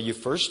do? Well, you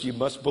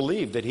must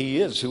believe that He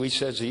is who He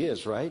says He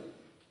is, right?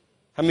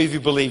 How many of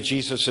you believe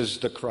Jesus is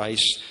the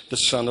Christ, the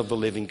Son of the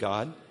living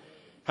God?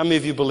 How many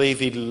of you believe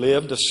He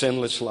lived a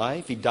sinless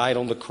life? He died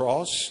on the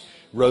cross,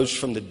 rose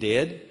from the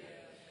dead.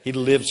 He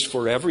lives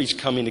forever. He's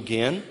coming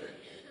again.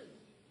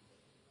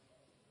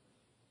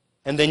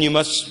 And then you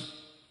must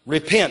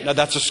repent. Now,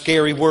 that's a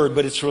scary word,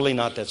 but it's really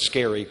not that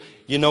scary.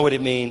 You know what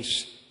it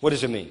means? What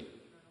does it mean?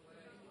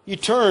 You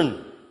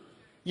turn.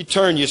 You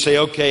turn. You say,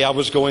 okay, I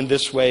was going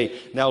this way.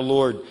 Now,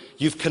 Lord,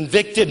 you've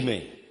convicted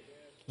me.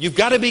 You've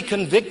got to be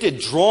convicted,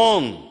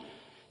 drawn,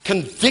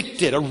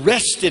 convicted,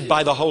 arrested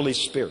by the Holy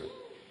Spirit.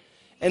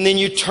 And then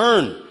you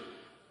turn.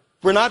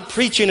 We're not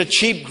preaching a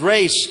cheap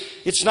grace.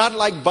 It's not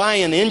like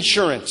buying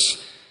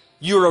insurance.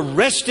 You're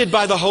arrested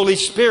by the Holy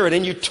Spirit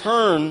and you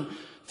turn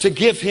to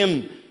give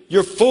Him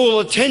your full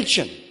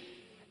attention.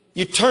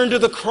 You turn to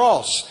the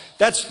cross.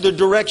 That's the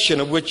direction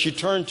of which you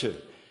turn to.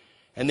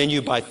 And then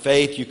you, by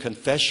faith, you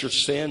confess your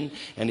sin.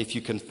 And if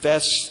you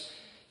confess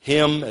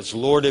Him as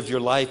Lord of your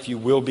life, you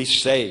will be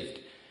saved.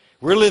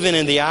 We're living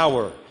in the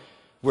hour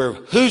where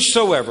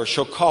whosoever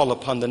shall call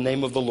upon the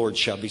name of the Lord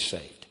shall be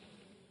saved.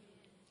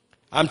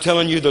 I'm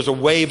telling you, there's a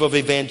wave of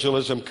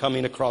evangelism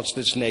coming across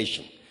this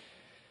nation.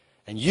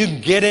 And you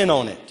can get in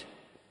on it.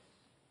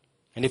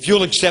 And if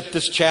you'll accept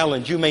this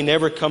challenge, you may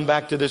never come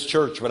back to this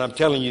church. But I'm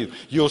telling you,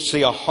 you'll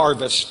see a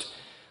harvest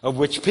of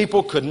which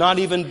people could not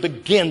even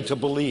begin to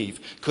believe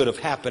could have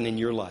happened in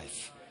your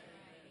life.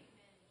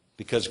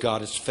 Because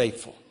God is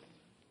faithful.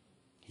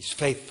 He's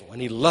faithful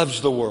and He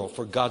loves the world,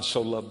 for God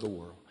so loved the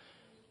world.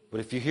 But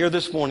if you're here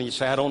this morning, you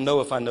say, I don't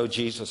know if I know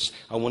Jesus.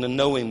 I want to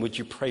know Him. Would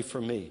you pray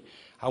for me?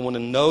 I want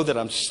to know that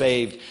I'm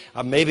saved.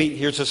 Maybe,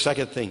 here's the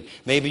second thing.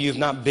 Maybe you've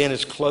not been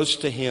as close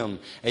to Him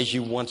as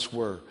you once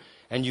were.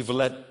 And you've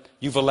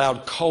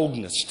allowed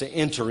coldness to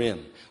enter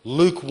in.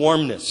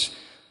 Lukewarmness.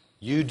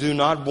 You do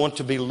not want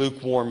to be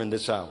lukewarm in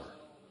this hour.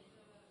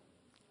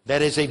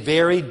 That is a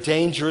very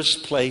dangerous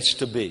place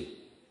to be.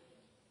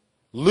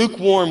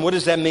 Lukewarm, what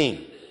does that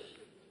mean?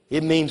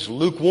 It means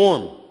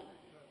lukewarm.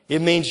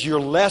 It means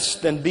you're less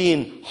than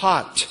being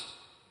hot.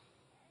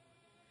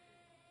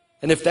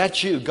 And if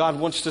that's you, God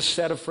wants to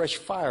set a fresh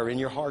fire in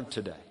your heart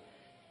today.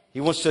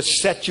 He wants to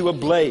set you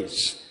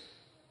ablaze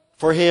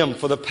for Him,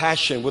 for the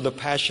passion, with a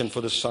passion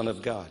for the Son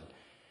of God.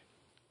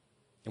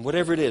 And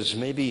whatever it is,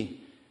 maybe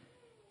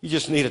you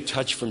just need a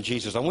touch from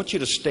Jesus. I want you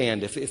to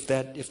stand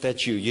if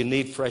that's you. You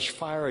need fresh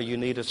fire or you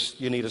need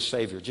a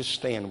Savior. Just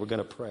stand. We're going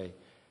to pray.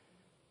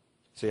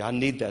 Say, I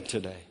need that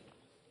today.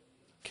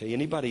 Okay,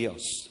 anybody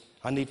else?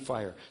 I need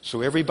fire.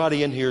 So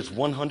everybody in here is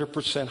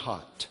 100%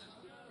 hot.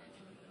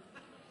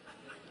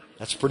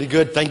 That's pretty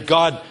good. Thank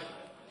God.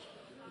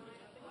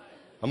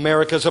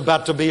 America's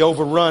about to be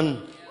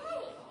overrun.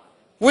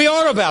 We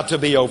are about to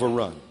be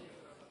overrun.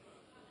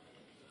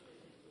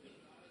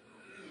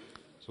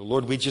 So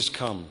Lord, we just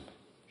come.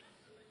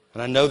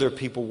 And I know there are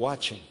people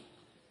watching.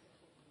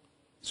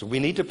 So we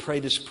need to pray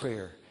this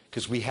prayer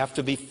because we have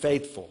to be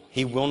faithful.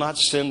 He will not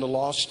send the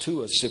lost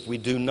to us if we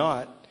do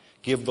not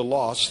give the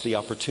lost the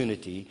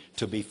opportunity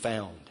to be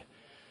found.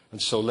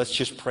 And so let's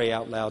just pray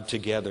out loud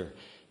together.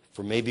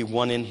 For maybe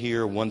one in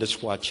here, one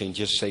that's watching,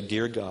 just say,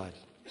 Dear God,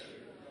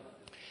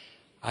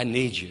 I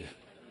need you.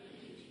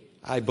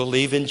 I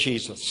believe in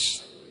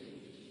Jesus,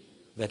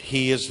 that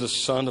He is the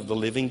Son of the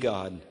living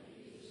God,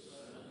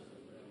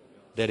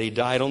 that He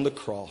died on the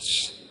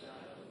cross,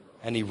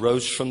 and He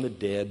rose from the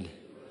dead.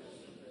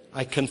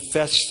 I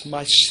confess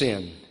my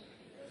sin.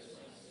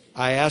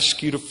 I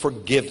ask you to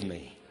forgive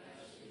me.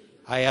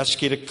 I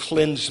ask you to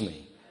cleanse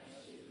me.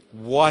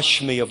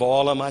 Wash me of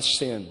all of my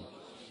sin.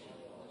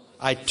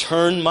 I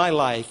turn my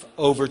life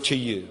over to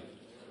you.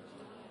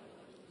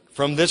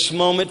 From this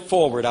moment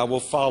forward, I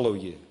will follow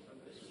you.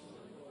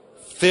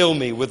 Fill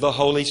me with the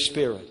Holy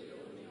Spirit.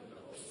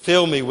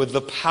 Fill me with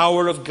the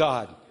power of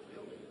God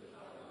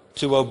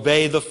to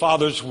obey the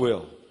Father's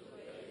will.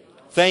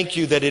 Thank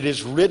you that it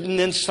is written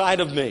inside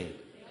of me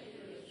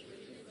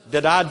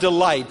that I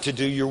delight to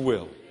do your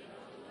will.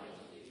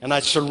 And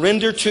I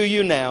surrender to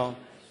you now.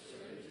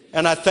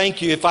 And I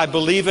thank you if I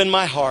believe in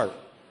my heart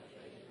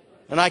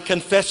and I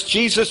confess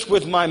Jesus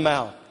with my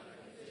mouth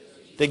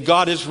that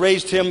God has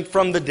raised Him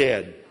from the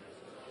dead,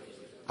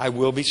 I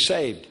will be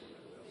saved.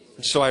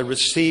 And so I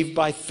receive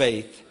by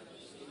faith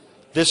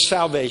this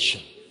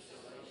salvation.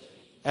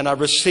 And I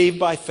receive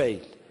by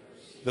faith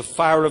the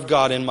fire of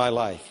God in my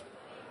life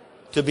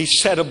to be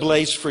set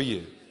ablaze for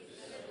you.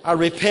 I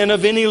repent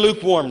of any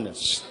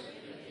lukewarmness.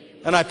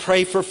 And I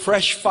pray for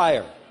fresh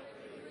fire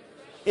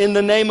in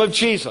the name of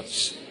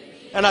Jesus.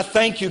 And I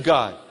thank you,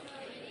 God,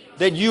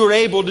 that you are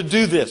able to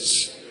do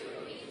this.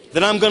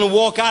 That I'm going to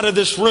walk out of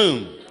this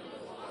room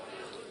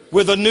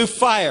with a new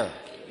fire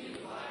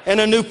and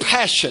a new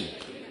passion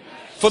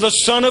for the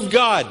Son of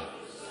God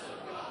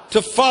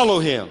to follow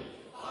Him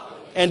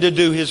and to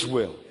do His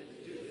will.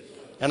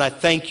 And I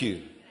thank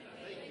you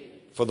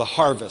for the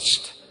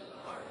harvest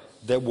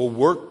that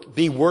will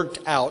be worked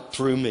out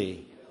through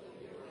me.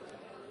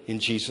 In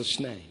Jesus'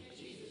 name.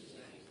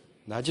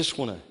 And I just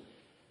want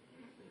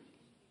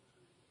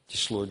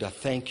to, Lord, I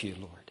thank you,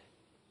 Lord.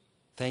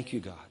 Thank you,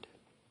 God.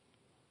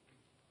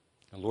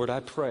 And Lord, I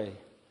pray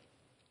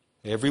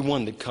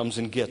everyone that comes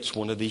and gets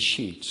one of these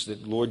sheets,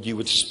 that, Lord, you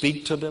would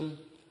speak to them.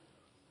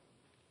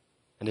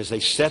 And as they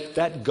set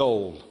that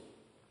goal,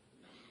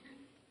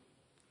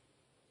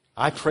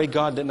 I pray,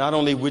 God, that not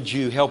only would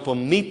you help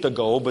them meet the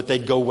goal, but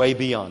they'd go way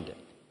beyond it.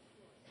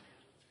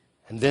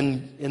 And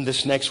then in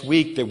this next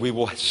week that we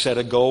will set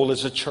a goal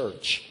as a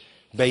church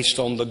based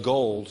on the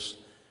goals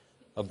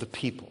of the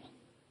people.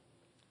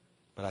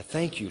 But I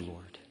thank you,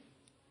 Lord.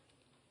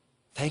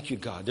 Thank you,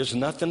 God. There's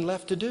nothing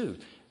left to do.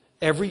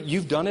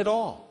 You've done it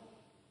all.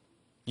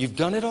 You've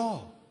done it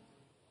all.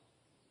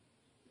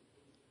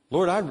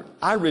 Lord,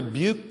 I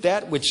rebuke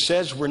that which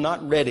says we're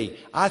not ready.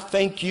 I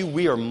thank you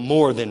we are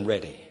more than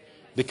ready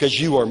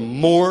because you are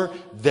more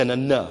than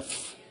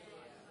enough.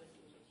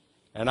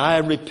 And I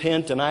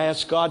repent and I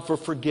ask God for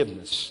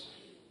forgiveness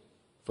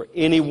for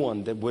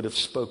anyone that would have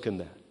spoken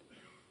that.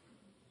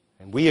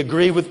 And we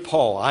agree with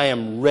Paul. I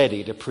am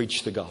ready to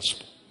preach the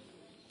gospel.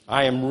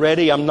 I am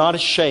ready. I'm not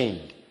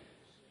ashamed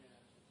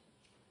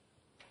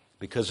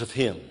because of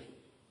Him.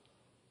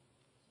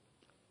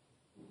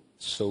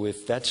 So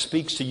if that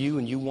speaks to you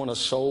and you want a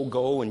soul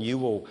goal and you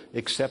will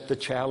accept the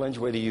challenge,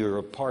 whether you're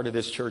a part of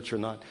this church or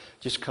not,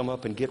 just come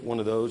up and get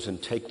one of those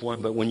and take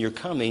one. But when you're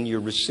coming,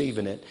 you're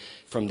receiving it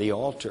from the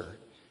altar.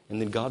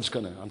 And then God's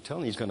going to, I'm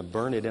telling you, He's going to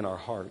burn it in our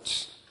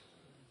hearts.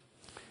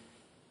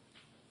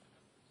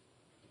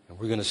 And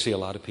we're going to see a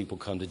lot of people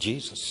come to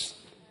Jesus.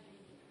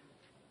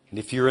 And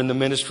if you're in the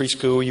ministry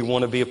school, you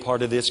want to be a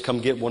part of this, come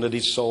get one of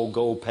these soul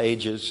goal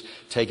pages,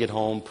 take it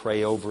home,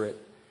 pray over it,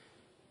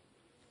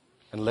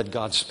 and let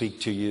God speak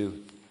to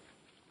you.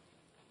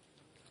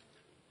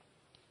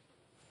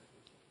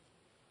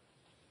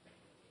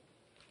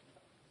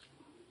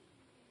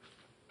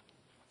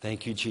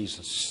 Thank you,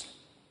 Jesus.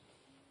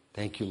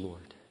 Thank you,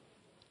 Lord.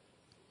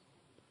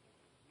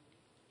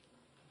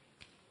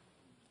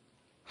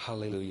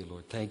 Hallelujah,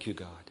 Lord. Thank you,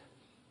 God.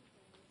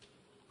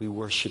 We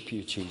worship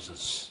you,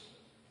 Jesus.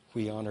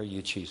 We honor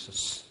you,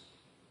 Jesus.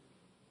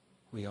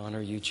 We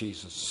honor you,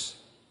 Jesus.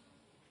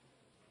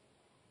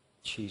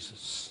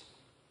 Jesus.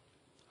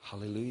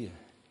 Hallelujah.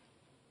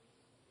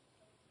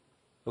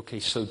 Okay,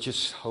 so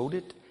just hold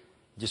it.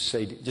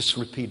 Just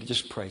repeat it.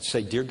 Just pray.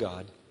 Say, Dear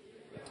God,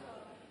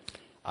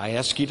 I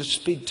ask you to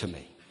speak to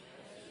me.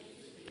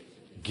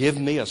 Give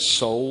me a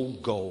soul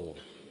goal.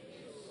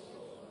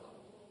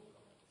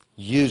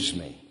 Use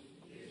me.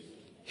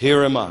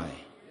 Here am I.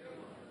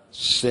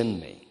 Send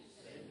me.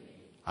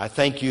 I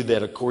thank you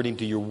that according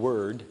to your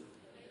word,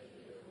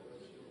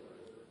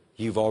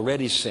 you've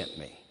already sent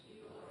me.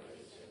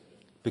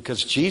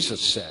 Because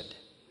Jesus said,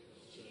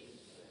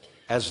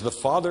 as the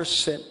Father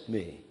sent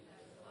me,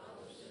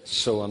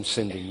 so I'm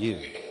sending you.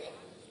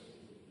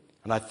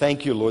 And I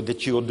thank you, Lord,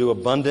 that you will do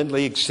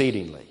abundantly,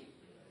 exceedingly,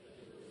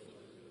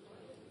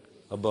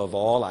 above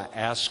all I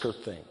ask or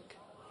think.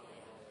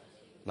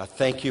 And I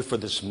thank you for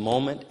this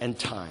moment and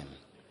time.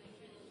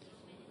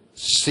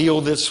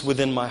 Seal this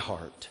within my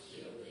heart.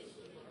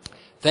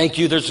 Thank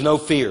you there's no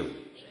fear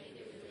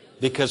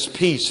because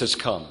peace has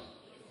come.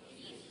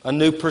 A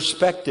new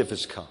perspective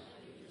has come.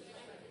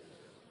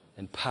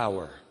 And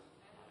power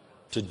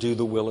to do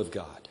the will of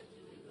God.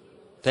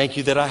 Thank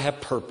you that I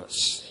have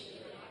purpose.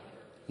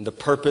 And the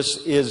purpose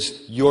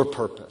is your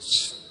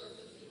purpose.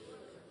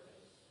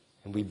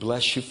 And we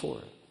bless you for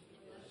it.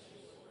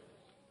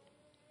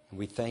 And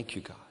we thank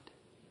you, God.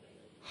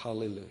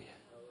 Hallelujah.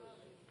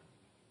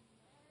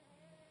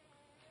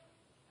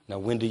 Now,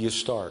 when do you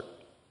start?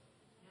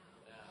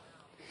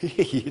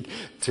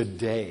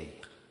 Today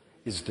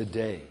is the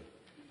day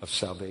of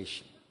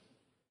salvation.